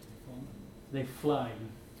 They fly.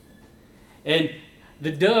 And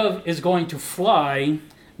the dove is going to fly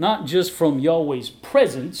not just from Yahweh's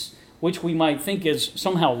presence, which we might think is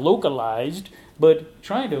somehow localized, but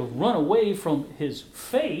trying to run away from his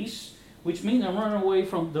face, which means I'm running away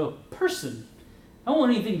from the person. I don't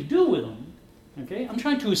want anything to do with them. Okay? I'm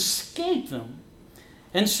trying to escape them.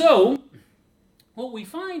 And so, what we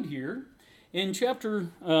find here in chapter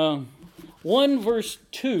 1, verse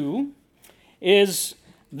 2, is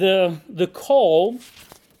the call.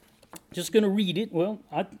 Just going to read it. Well,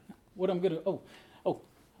 I'm going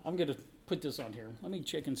to put this on here. Let me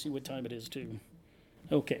check and see what time it is, too.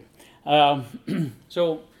 Okay.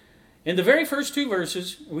 So, in the very first two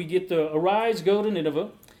verses, we get the arise, go to Nineveh,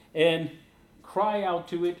 and cry out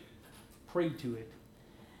to it, pray to it.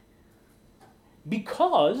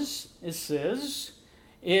 Because, it says,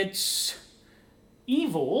 its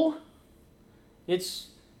evil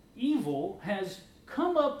has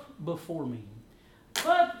come up before me.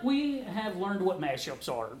 But we have learned what mashups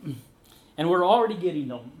are. And we're already getting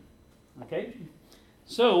them. Okay?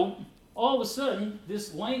 So, all of a sudden,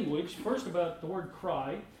 this language, first about the word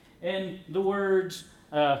cry, and the words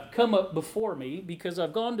come up before me, because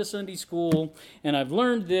I've gone to Sunday school, and I've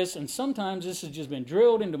learned this, and sometimes this has just been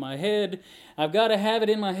drilled into my head. I've got to have it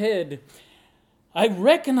in my head. I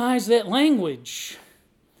recognize that language.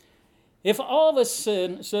 If all of a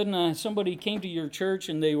sudden somebody came to your church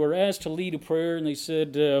and they were asked to lead a prayer and they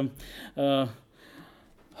said, Dear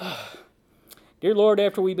Lord,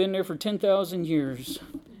 after we've been there for 10,000 years,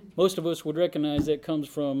 most of us would recognize that comes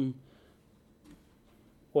from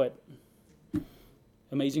what?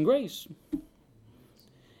 Amazing Grace.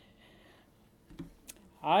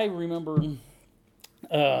 I remember he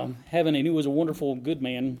was a wonderful, good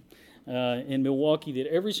man in Milwaukee, that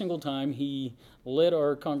every single time he led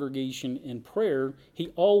our congregation in prayer,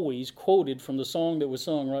 he always quoted from the song that was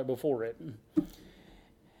sung right before it.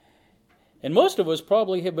 And most of us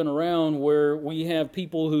probably have been around where we have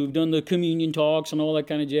people who've done the communion talks and all that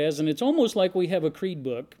kind of jazz, and it's almost like we have a creed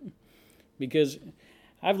book. Because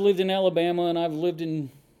I've lived in Alabama and I've lived in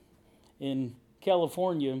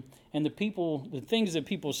California, and the things that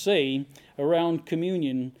people say around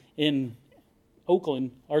communion in Oakland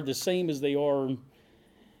are the same as they are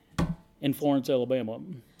in Florence, Alabama.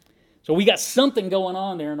 So we got something going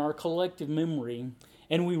on there in our collective memory,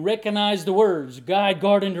 and we recognize the words, guide,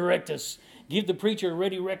 guard, and direct us. Give the preacher a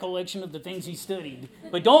ready recollection of the things he studied.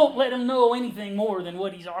 But don't let him know anything more than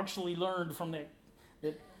what he's actually learned from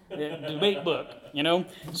debate book, you know.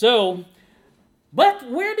 So, but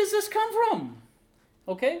where does this come from?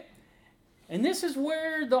 Okay? And this is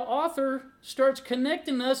where the author starts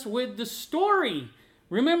connecting us with the story,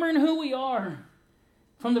 remembering who we are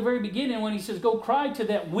from the very beginning when he says, go cry to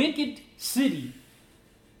that wicked city,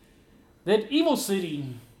 that evil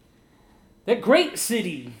city, that great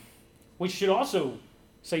city, which should also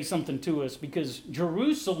say something to us because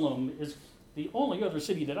Jerusalem is the only other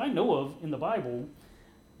city that I know of in the Bible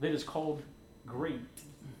that is called great.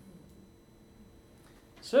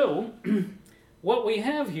 So, what we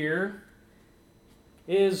have here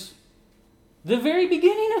is the very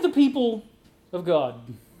beginning of the people of God.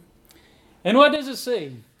 And what does it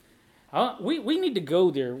say? We need to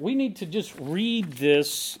go there. We need to just read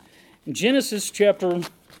this. Genesis chapter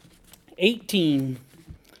 18.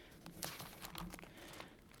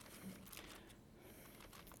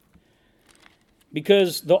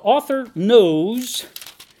 Because the author knows,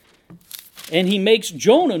 and he makes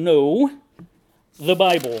Jonah know the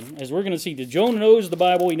Bible. As we're going to see, that Jonah knows the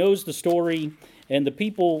Bible, he knows the story, and the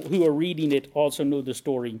people who are reading it also know the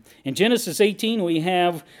story. In Genesis 18, we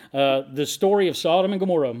have the story of Sodom and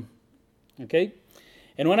Gomorrah. Okay?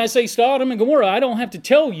 And when I say Sodom and Gomorrah, I don't have to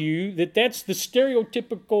tell you that that's the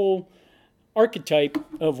stereotypical archetype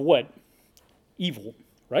of what? Evil,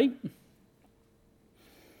 right?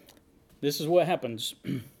 This is what happens.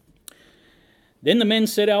 Then the men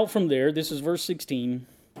set out from there. This is verse 16.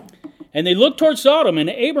 And they looked toward Sodom, and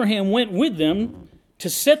Abraham went with them to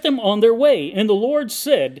set them on their way. And the Lord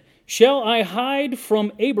said, shall I hide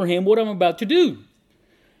from Abraham what I'm about to do?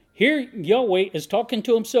 Here Yahweh is talking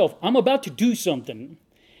to himself. I'm about to do something.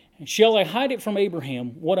 Shall I hide it from Abraham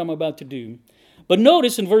what I'm about to do? But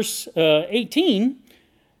notice in verse 18,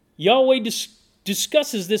 Yahweh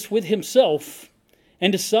discusses this with himself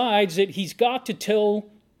and decides that he's got to tell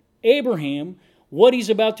Abraham what he's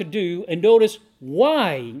about to do. And notice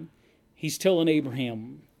why he's telling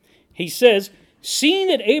Abraham. He says, seeing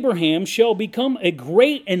that Abraham shall become a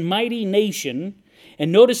great and mighty nation.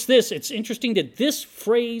 And notice this, it's interesting that this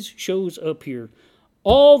phrase shows up here.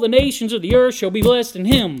 All the nations of the earth shall be blessed in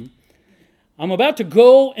him. I'm about to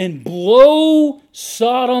go and blow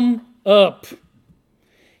Sodom up.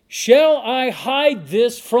 Shall I hide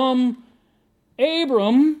this from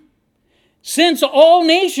Abram, since all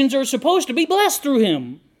nations are supposed to be blessed through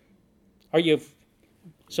him? Are you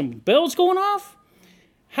some bells going off?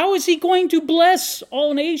 How is he going to bless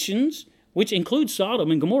all nations, which includes Sodom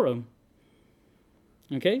and Gomorrah?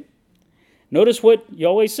 Okay? Notice what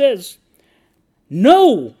Yahweh says.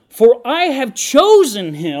 No, for I have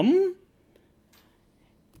chosen him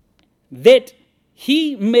that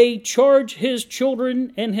he may charge his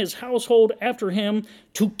children and his household after him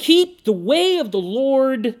to keep the way of the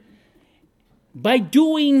Lord by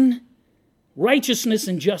doing righteousness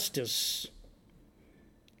and justice.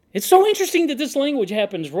 It's so interesting that this language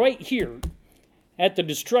happens right here at the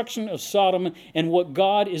destruction of Sodom and what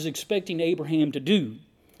God is expecting Abraham to do.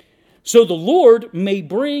 So the Lord may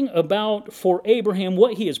bring about for Abraham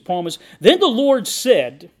what he has promised. Then the Lord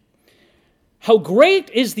said, how great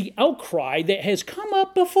is the outcry that has come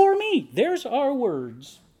up before me. There's our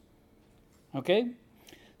words. Okay?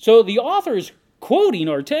 So the author is quoting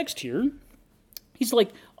our text here. He's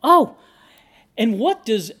like, oh, and what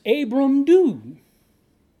does Abram do?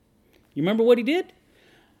 You remember what he did?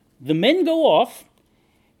 The men go off,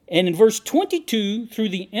 and in verse 22 through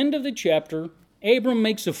the end of the chapter, Abram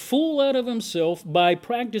makes a fool out of himself by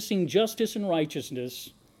practicing justice and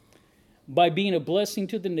righteousness, by being a blessing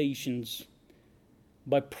to the nations,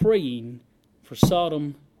 by praying for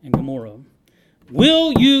Sodom and Gomorrah.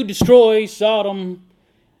 Will you destroy Sodom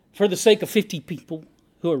for the sake of 50 people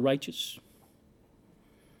who are righteous?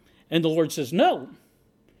 And the Lord says, no.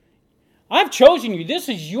 I've chosen you. This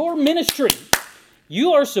is your ministry.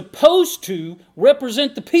 You are supposed to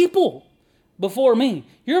represent the people before me.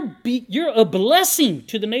 You're a blessing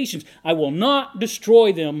to the nations. I will not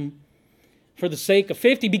destroy them for the sake of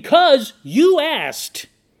 50 because you asked.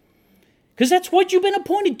 Because that's what you've been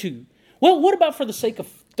appointed to. Well, what about for the sake of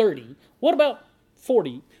 30? What about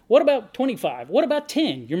 40? What about 25? What about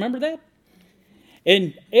 10? You remember that?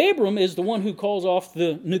 And Abram is the one who calls off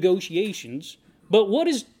the negotiations. But what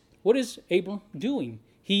is Abram doing?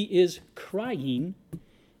 He is crying.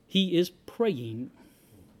 He is praying.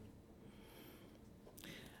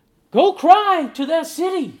 Go cry to that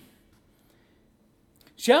city.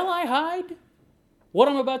 Shall I hide what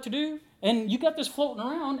I'm about to do? And you got this floating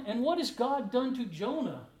around, and what has God done to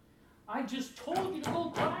Jonah? I just told you to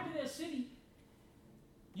go cry to that city.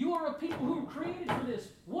 You are a people who are created for this.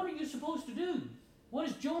 What are you supposed to do? What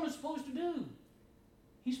is Jonah supposed to do?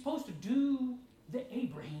 He's supposed to do the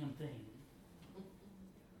Abraham thing.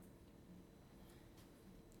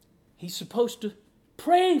 He's supposed to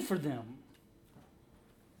pray for them.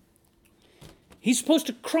 He's supposed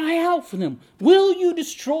to cry out for them. Will you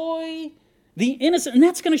destroy the innocent? And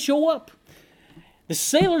that's going to show up. The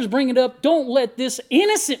sailors bring it up. Don't let this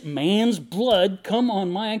innocent man's blood come on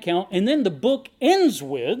my account. And then the book ends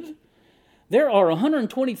with, there are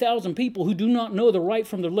 120,000 people who do not know the right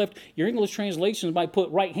from the left. Your English translations might put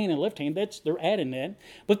right hand and left hand. They're adding that.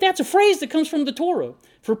 But that's a phrase that comes from the Torah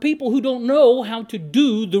for people who don't know how to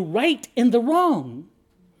do the right and the wrong.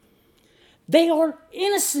 They are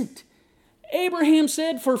innocent. Abraham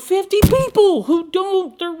said, for 50 people who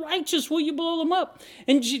don't, they're righteous, will you blow them up?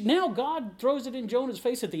 And now God throws it in Jonah's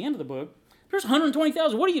face at the end of the book. There's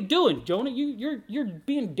 120,000. What are you doing, Jonah? You're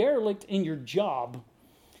being derelict in your job.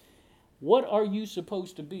 What are you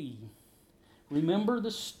supposed to be? Remember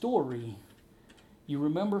the story. You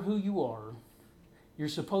remember who you are. You're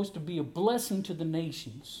supposed to be a blessing to the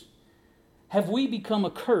nations. Have we become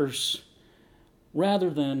a curse rather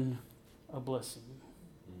than a blessing?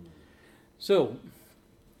 So,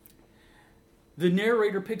 the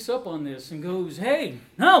narrator picks up on this and goes, hey,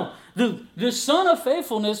 no, the son of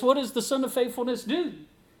faithfulness, what does the son of faithfulness do?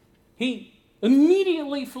 He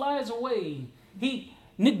immediately flies away. He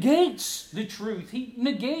negates the truth. He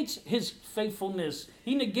negates his faithfulness.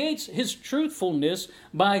 He negates his truthfulness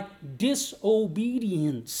by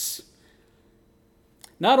disobedience.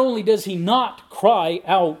 Not only does he not cry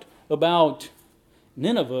out about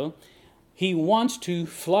Nineveh, he wants to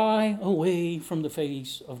fly away from the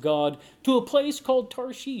face of God to a place called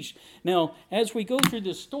Tarshish. Now, as we go through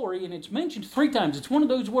this story, and it's mentioned 3 times, it's one of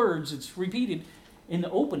those words, it's repeated in the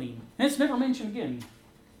opening, and it's never mentioned again.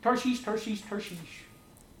 Tarshish, Tarshish, Tarshish.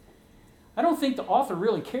 I don't think the author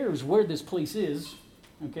really cares where this place is,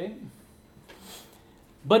 okay?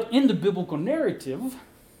 But in the biblical narrative,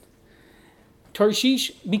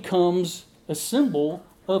 Tarshish becomes a symbol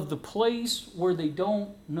of the place where they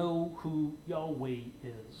don't know who Yahweh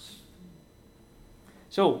is.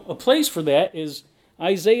 So, a place for that is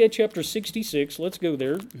Isaiah chapter 66. Let's go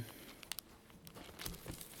there.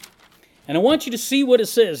 And I want you to see what it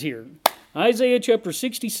says here. Isaiah chapter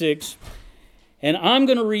 66, and I'm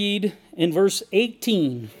going to read in verse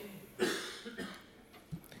 18.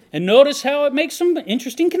 And notice how it makes some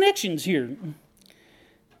interesting connections here.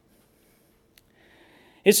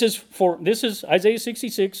 It says, this is Isaiah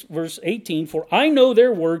 66, verse 18, for I know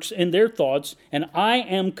their works and their thoughts, and I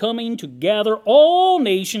am coming to gather all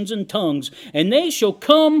nations and tongues, and they shall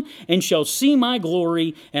come and shall see my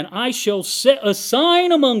glory, and I shall set a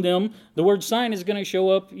sign among them. The word sign is going to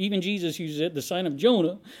show up, even Jesus uses it, the sign of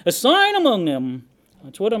Jonah. A sign among them.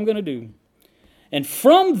 That's what I'm going to do. And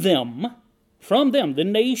from them, the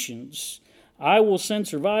nations, I will send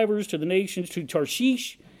survivors to the nations, to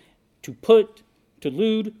Tarshish, to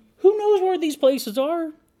Lud, who knows where these places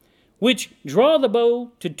are? Which draw the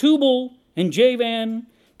bow, to Tubal and Javan,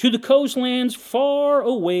 to the coastlands far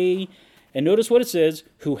away. And notice what it says,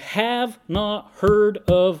 who have not heard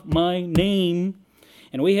of my name.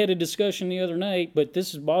 And we had a discussion the other night, but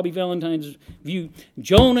this is Bobby Valentine's view.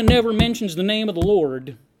 Jonah never mentions the name of the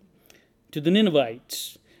Lord to the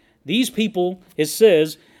Ninevites. These people, it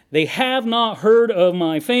says, they have not heard of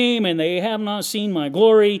my fame, and they have not seen my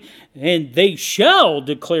glory, and they shall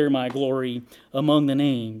declare my glory among the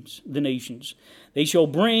nations. They shall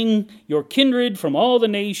bring your kindred from all the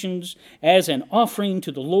nations as an offering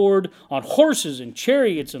to the Lord on horses and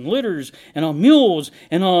chariots and litters and on mules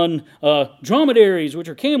and on dromedaries, which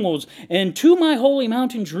are camels, and to my holy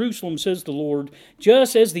mountain Jerusalem, says the Lord,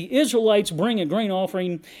 just as the Israelites bring a grain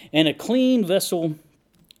offering and a clean vessel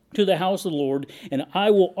to the house of the Lord, and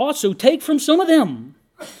I will also take from some of them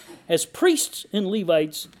as priests and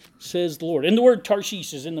Levites, says the Lord. And the word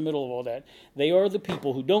Tarshish is in the middle of all that. They are the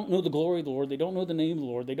people who don't know the glory of the Lord. They don't know the name of the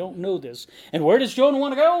Lord. They don't know this. And where does Jonah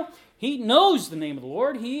want to go? He knows the name of the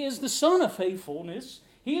Lord. He is the son of faithfulness.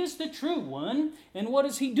 He is the true one. And what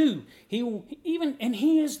does he do? He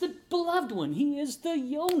is the beloved one. He is the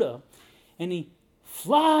Yonah. And he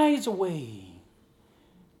flies away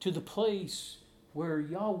to the place where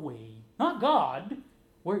Yahweh, not God,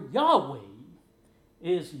 where Yahweh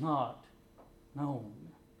is not known.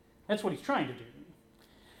 That's what he's trying to do,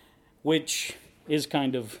 which is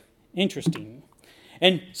kind of interesting.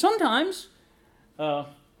 And sometimes, as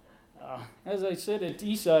I said at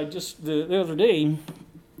Eastside just the other day,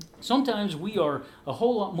 sometimes we are a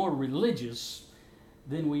whole lot more religious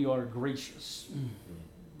than we are gracious.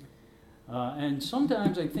 And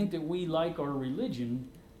sometimes I think that we like our religion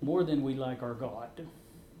more than we like our God.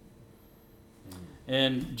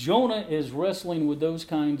 And Jonah is wrestling with those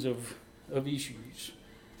kinds of of issues.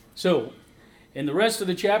 So, in the rest of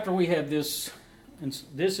the chapter, we have this, and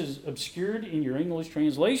this is obscured in your English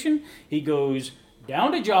translation. He goes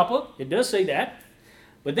down to Joppa. It does say that.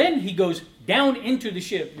 But then he goes down into the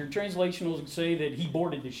ship. Your translation will say that he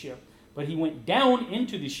boarded the ship. But he went down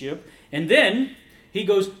into the ship. And then he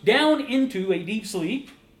goes down into a deep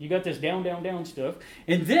sleep. You got this down, down, down stuff.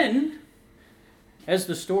 And then, as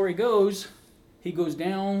the story goes, he goes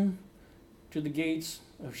down to the gates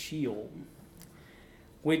of Sheol.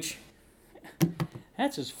 Which,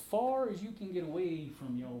 that's as far as you can get away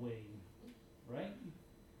from Yahweh. Right?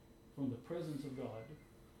 From the presence of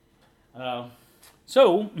God.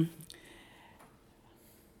 So,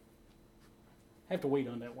 have to wait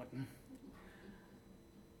on that one.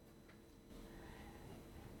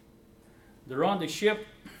 They're on the ship,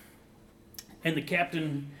 and the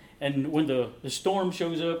captain, and when the storm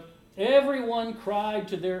shows up, everyone cried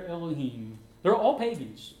to their Elohim. They're all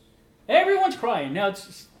pagans. Everyone's crying. Now,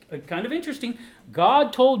 it's kind of interesting.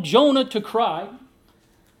 God told Jonah to cry.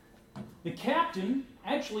 The captain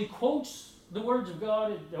actually quotes the words of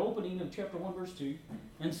God at the opening of chapter 1, verse 2,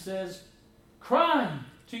 and says, cry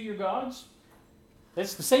to your gods.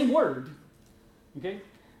 That's the same word. Okay?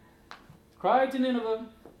 Cry to Nineveh.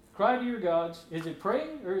 Cry to your gods. Is it pray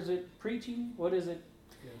or is it preaching? What is it?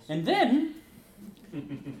 Yes. And then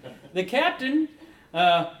the captain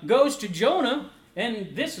goes to Jonah,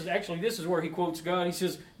 and this is where he quotes God. He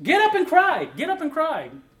says, get up and cry. Get up and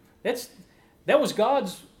cry. That was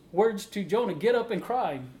God's words to Jonah. Get up and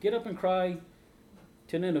cry. Get up and cry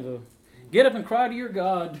to Nineveh. Get up and cry to your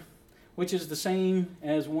God, which is the same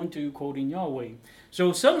as 1-2 quoting Yahweh.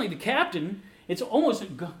 So suddenly the captain, it's almost,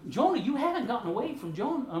 Jonah, you haven't gotten away from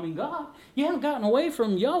God. You haven't gotten away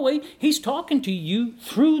from Yahweh. He's talking to you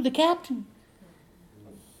through the captain.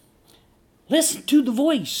 Listen to the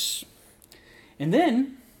voice. And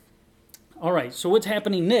then, all right, so what's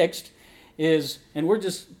happening next is, and we're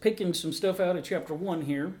just picking some stuff out of chapter 1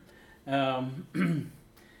 here.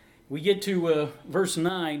 We get to verse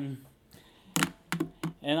 9,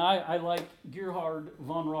 and I like Gerhard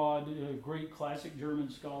von Rad, a great classic German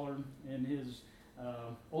scholar, in his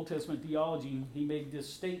Old Testament theology. He made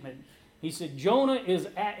this statement. He said, Jonah is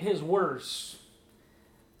at his worst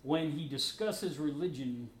when he discusses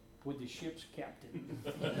religion with the ship's captain.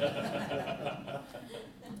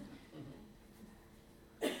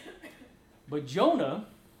 But Jonah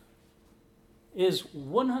is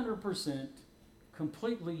 100%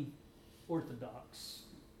 completely orthodox.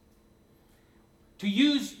 To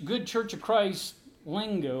use good Church of Christ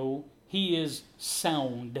lingo, he is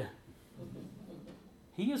sound.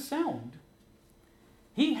 He is sound.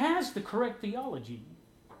 He has the correct theology.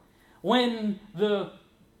 When the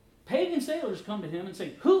pagan sailors come to him and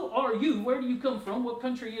say, who are you? Where do you come from? What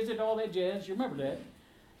country is it? All that jazz. You remember that?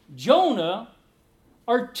 Jonah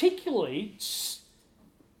articulates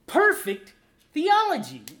perfect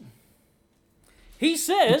theology. He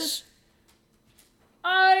says,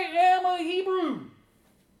 I am a Hebrew.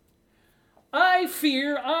 I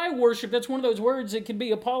fear, I worship. That's one of those words that can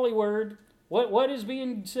be a poly word. What is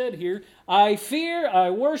being said here? I fear, I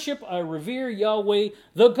worship, I revere Yahweh,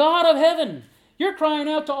 the God of heaven. You're crying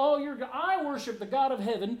out to all your... I worship the God of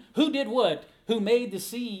heaven who did what? Who made the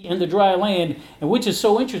sea and the dry land. And which is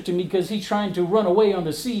so interesting because he's trying to run away on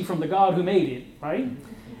the sea from the God who made it, right?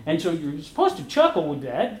 And so you're supposed to chuckle with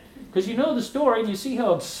that because you know the story and you see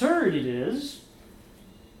how absurd it is.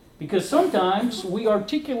 Because sometimes we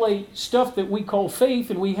articulate stuff that we call faith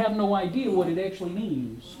and we have no idea what it actually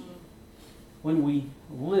means when we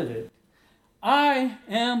live it. I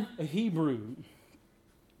am a Hebrew.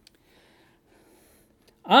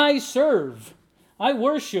 I serve, I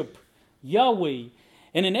worship Yahweh.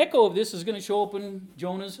 And an echo of this is going to show up in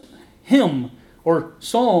Jonah's hymn or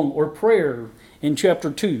song or prayer in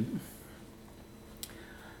chapter 2.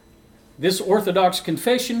 This Orthodox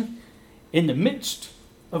confession in the midst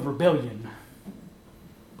of rebellion.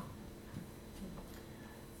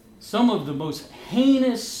 Some of the most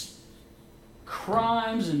heinous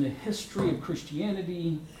crimes in the history of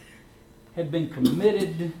Christianity have been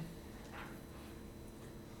committed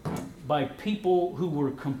by people who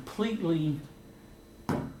were completely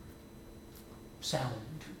sound.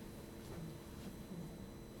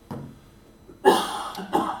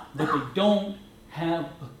 That they don't have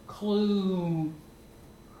a clue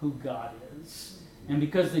who God is. And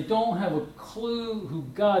because they don't have a clue who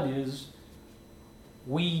God is,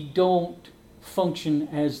 we don't function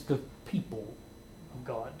as the people of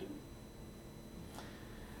God.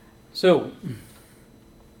 So,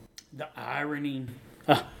 the irony...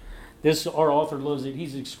 our author loves it.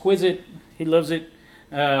 He's exquisite. He loves it.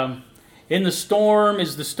 in the storm.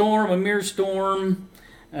 Is the storm a mere storm?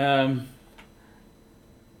 We're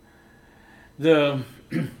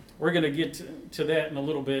going to get to that in a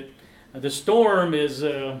little bit. The storm is,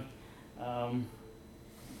 I'm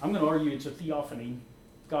going to argue it's a theophany.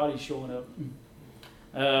 God is showing up.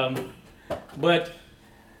 But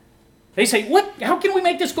they say, what? How can we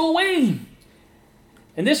make this go away?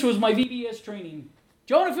 And this was my VBS training.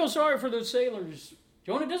 Jonah feels sorry for those sailors.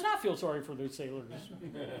 Jonah does not feel sorry for those sailors.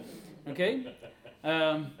 Okay?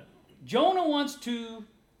 Jonah wants to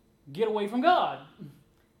get away from God.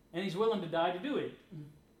 And he's willing to die to do it.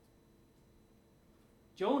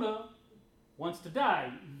 Jonah wants to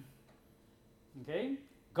die. Okay?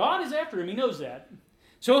 God is after him. He knows that.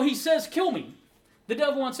 So he says, kill me. The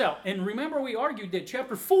devil wants out. And remember, we argued that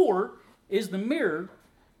chapter 4 is the mirror.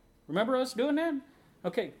 Remember us doing that?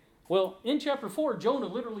 Okay. Well, in chapter 4, Jonah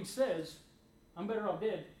literally says, I'm better off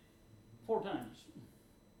dead 4 times.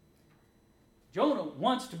 Jonah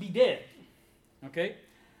wants to be dead. Okay?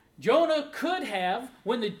 Jonah could have,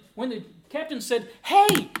 when the captain said,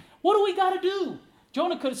 hey, what do we got to do?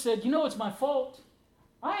 Jonah could have said, it's my fault.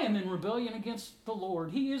 I am in rebellion against the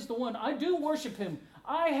Lord. He is the one. I do worship him.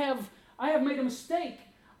 I have made a mistake.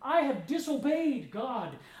 I have disobeyed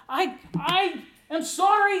God. I am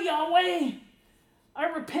sorry, Yahweh. I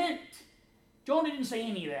repent. Jonah didn't say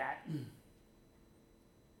any of that.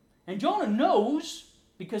 And Jonah knows,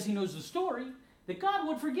 because he knows the story, that God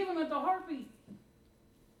would forgive him at the heartbeat.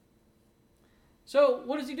 So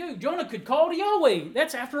what does he do? Jonah could call to Yahweh.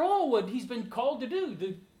 That's after all what he's been called to do.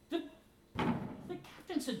 The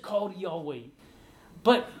captain said call to Yahweh.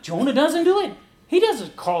 But Jonah doesn't do it. He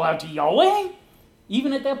doesn't call out to Yahweh.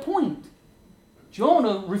 Even at that point,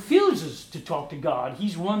 Jonah refuses to talk to God.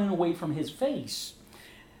 He's running away from his face.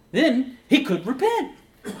 Then he could repent.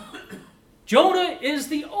 Jonah is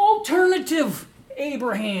the alternative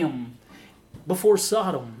Abraham before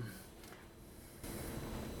Sodom.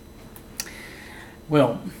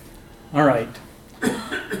 Well, all right.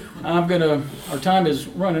 Our time is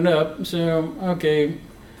running up, so, okay.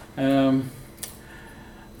 I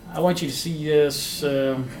want you to see this.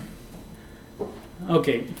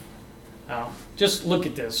 Okay. Just look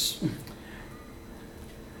at this.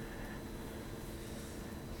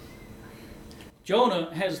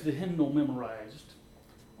 Jonah has the hymnal memorized.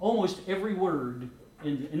 Almost every word.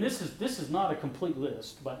 And this is not a complete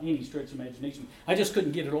list by any stretch of imagination. I just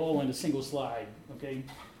couldn't get it all in a single slide. Okay,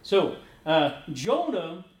 so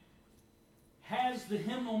Jonah has the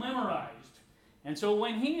hymnal memorized, and so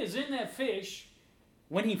when he is in that fish,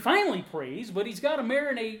 when he finally prays, but he's got to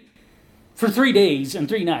marinate for 3 days and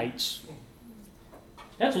 3 nights.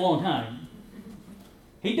 That's a long time.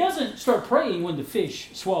 He doesn't start praying when the fish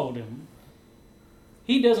swallowed him.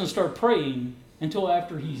 He doesn't start praying until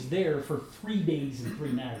after he's there for 3 days and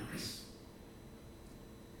 3 nights.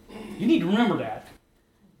 You need to remember that.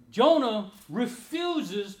 Jonah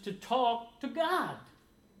refuses to talk to God.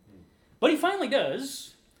 But he finally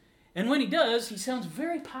does. And when he does, he sounds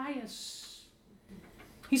very pious.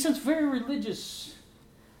 He sounds very religious.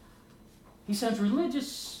 He sounds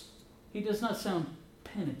religious. He does not sound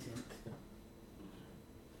penitent.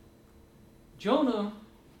 Jonah,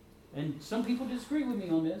 and some people disagree with me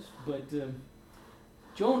on this, but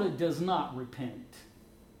Jonah does not repent.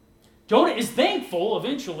 Jonah is thankful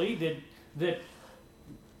eventually that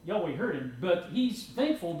Yahweh heard him, but he's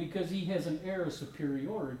thankful because he has an air of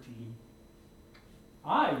superiority.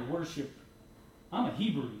 I'm a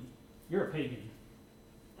Hebrew, you're a pagan.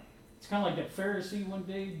 It's kind of like that Pharisee one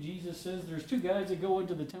day. Jesus says there's 2 guys that go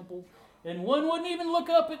into the temple, and one wouldn't even look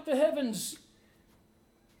up at the heavens.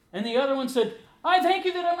 And the other one said, I thank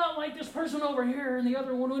you that I'm not like this person over here. And the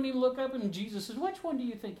other one wouldn't even look up. And Jesus says, which one do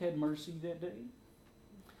you think had mercy that day?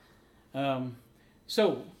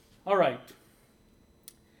 All right.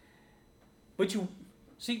 But you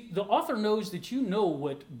see, the author knows that you know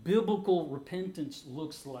what biblical repentance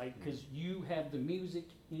looks like because you have the music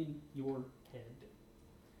in your head.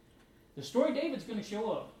 The story of David's going to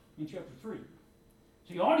show up in chapter 3.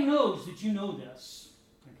 So he already knows that you know this.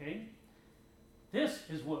 Okay? This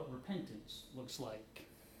is what repentance looks like.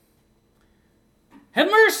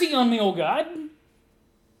 Have mercy on me, O God.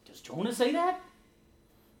 Does Jonah say that?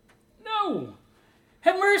 No.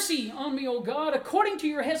 Have mercy on me, O God, according to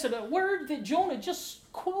your hesed, a word that Jonah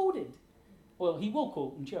just quoted. Well, he will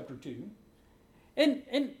quote in chapter 2.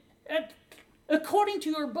 And according to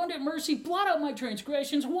your abundant mercy, blot out my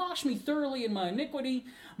transgressions, wash me thoroughly in my iniquity,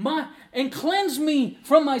 and cleanse me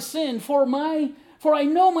from my sin, for I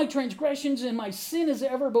know my transgressions, and my sin is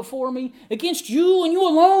ever before me. Against you and you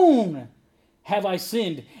alone have I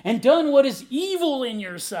sinned and done what is evil in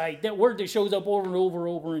your sight. That word that shows up over and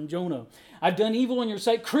over in Jonah. I've done evil in your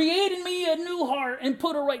sight. Create in me a new heart and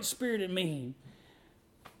put a right spirit in me.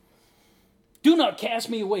 Do not cast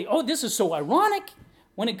me away. Oh, this is so ironic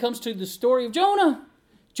when it comes to the story of Jonah.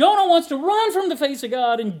 Jonah wants to run from the face of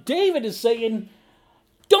God, and David is saying,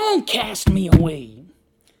 don't cast me away.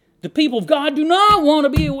 The people of God do not want to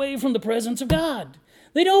be away from the presence of God.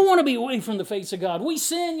 They don't want to be away from the face of God. We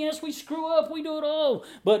sin, yes, we screw up, we do it all.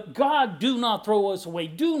 But God, do not throw us away.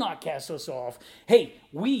 Do not cast us off. Hey,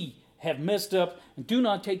 we have messed up, and do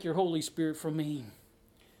not take your Holy Spirit from me.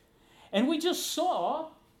 And we just saw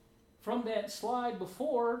from that slide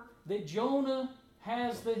before that Jonah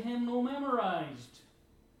has the hymnal memorized.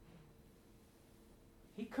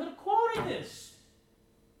 He could have quoted this,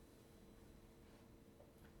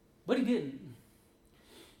 but he didn't.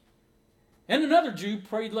 And another Jew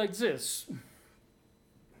prayed like this: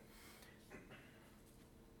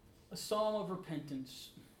 a psalm of repentance.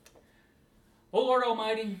 O Lord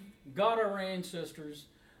Almighty, God of our ancestors,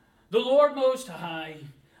 the Lord Most High,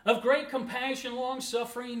 of great compassion,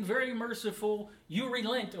 long-suffering, very merciful, you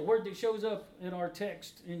relent, a word that shows up in our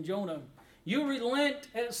text in Jonah. You relent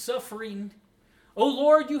at suffering. O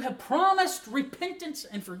Lord, you have promised repentance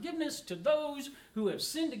and forgiveness to those who have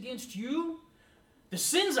sinned against you. The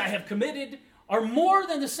sins I have committed are more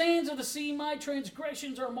than the sands of the sea. My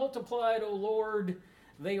transgressions are multiplied, O Lord,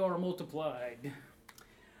 they are multiplied.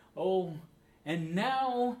 Oh, and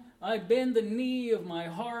now I bend the knee of my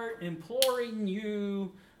heart, imploring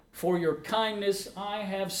you for your kindness. I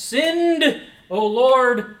have sinned, O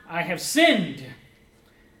Lord, I have sinned.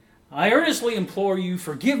 I earnestly implore you,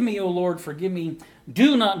 forgive me, O Lord, forgive me.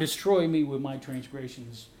 Do not destroy me with my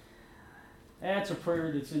transgressions. That's a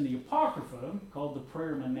prayer that's in the Apocrypha called the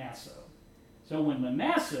prayer Manasseh. So when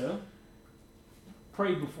Manasseh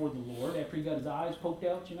prayed before the Lord after he got his eyes poked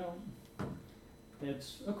out,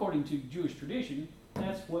 that's according to Jewish tradition,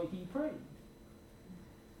 that's what he prayed.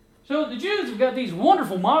 So the Jews have got these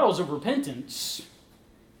wonderful models of repentance.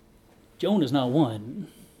 Jonah's not one.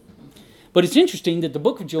 But it's interesting that the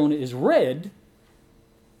book of Jonah is read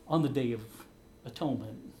on the Day of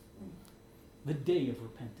Atonement, the Day of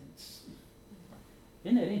Repentance.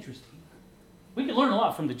 Isn't that interesting? We can learn a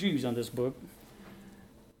lot from the Jews on this book.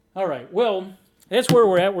 All right, well, that's where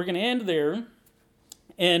we're at. We're going to end there.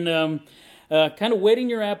 And kind of whetting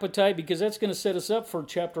your appetite, because that's going to set us up for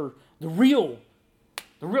chapter, the real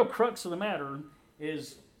crux of the matter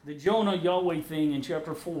is the Jonah Yahweh thing in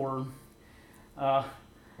chapter 4,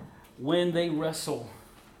 when they wrestle.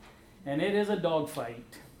 And it is a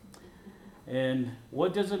dogfight. And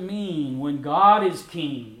what does it mean when God is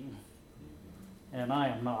king and I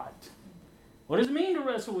am not? What does it mean to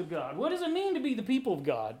wrestle with God? What does it mean to be the people of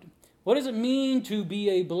God? What does it mean to be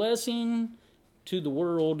a blessing to the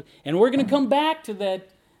world? And we're going to come back to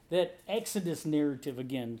that Exodus narrative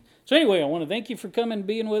again. So anyway, I want to thank you for coming and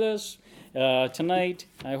being with us tonight.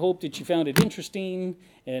 I hope that you found it interesting,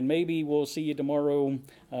 and maybe we'll see you tomorrow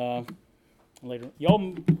later.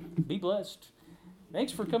 Y'all be blessed.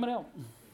 Thanks for coming out.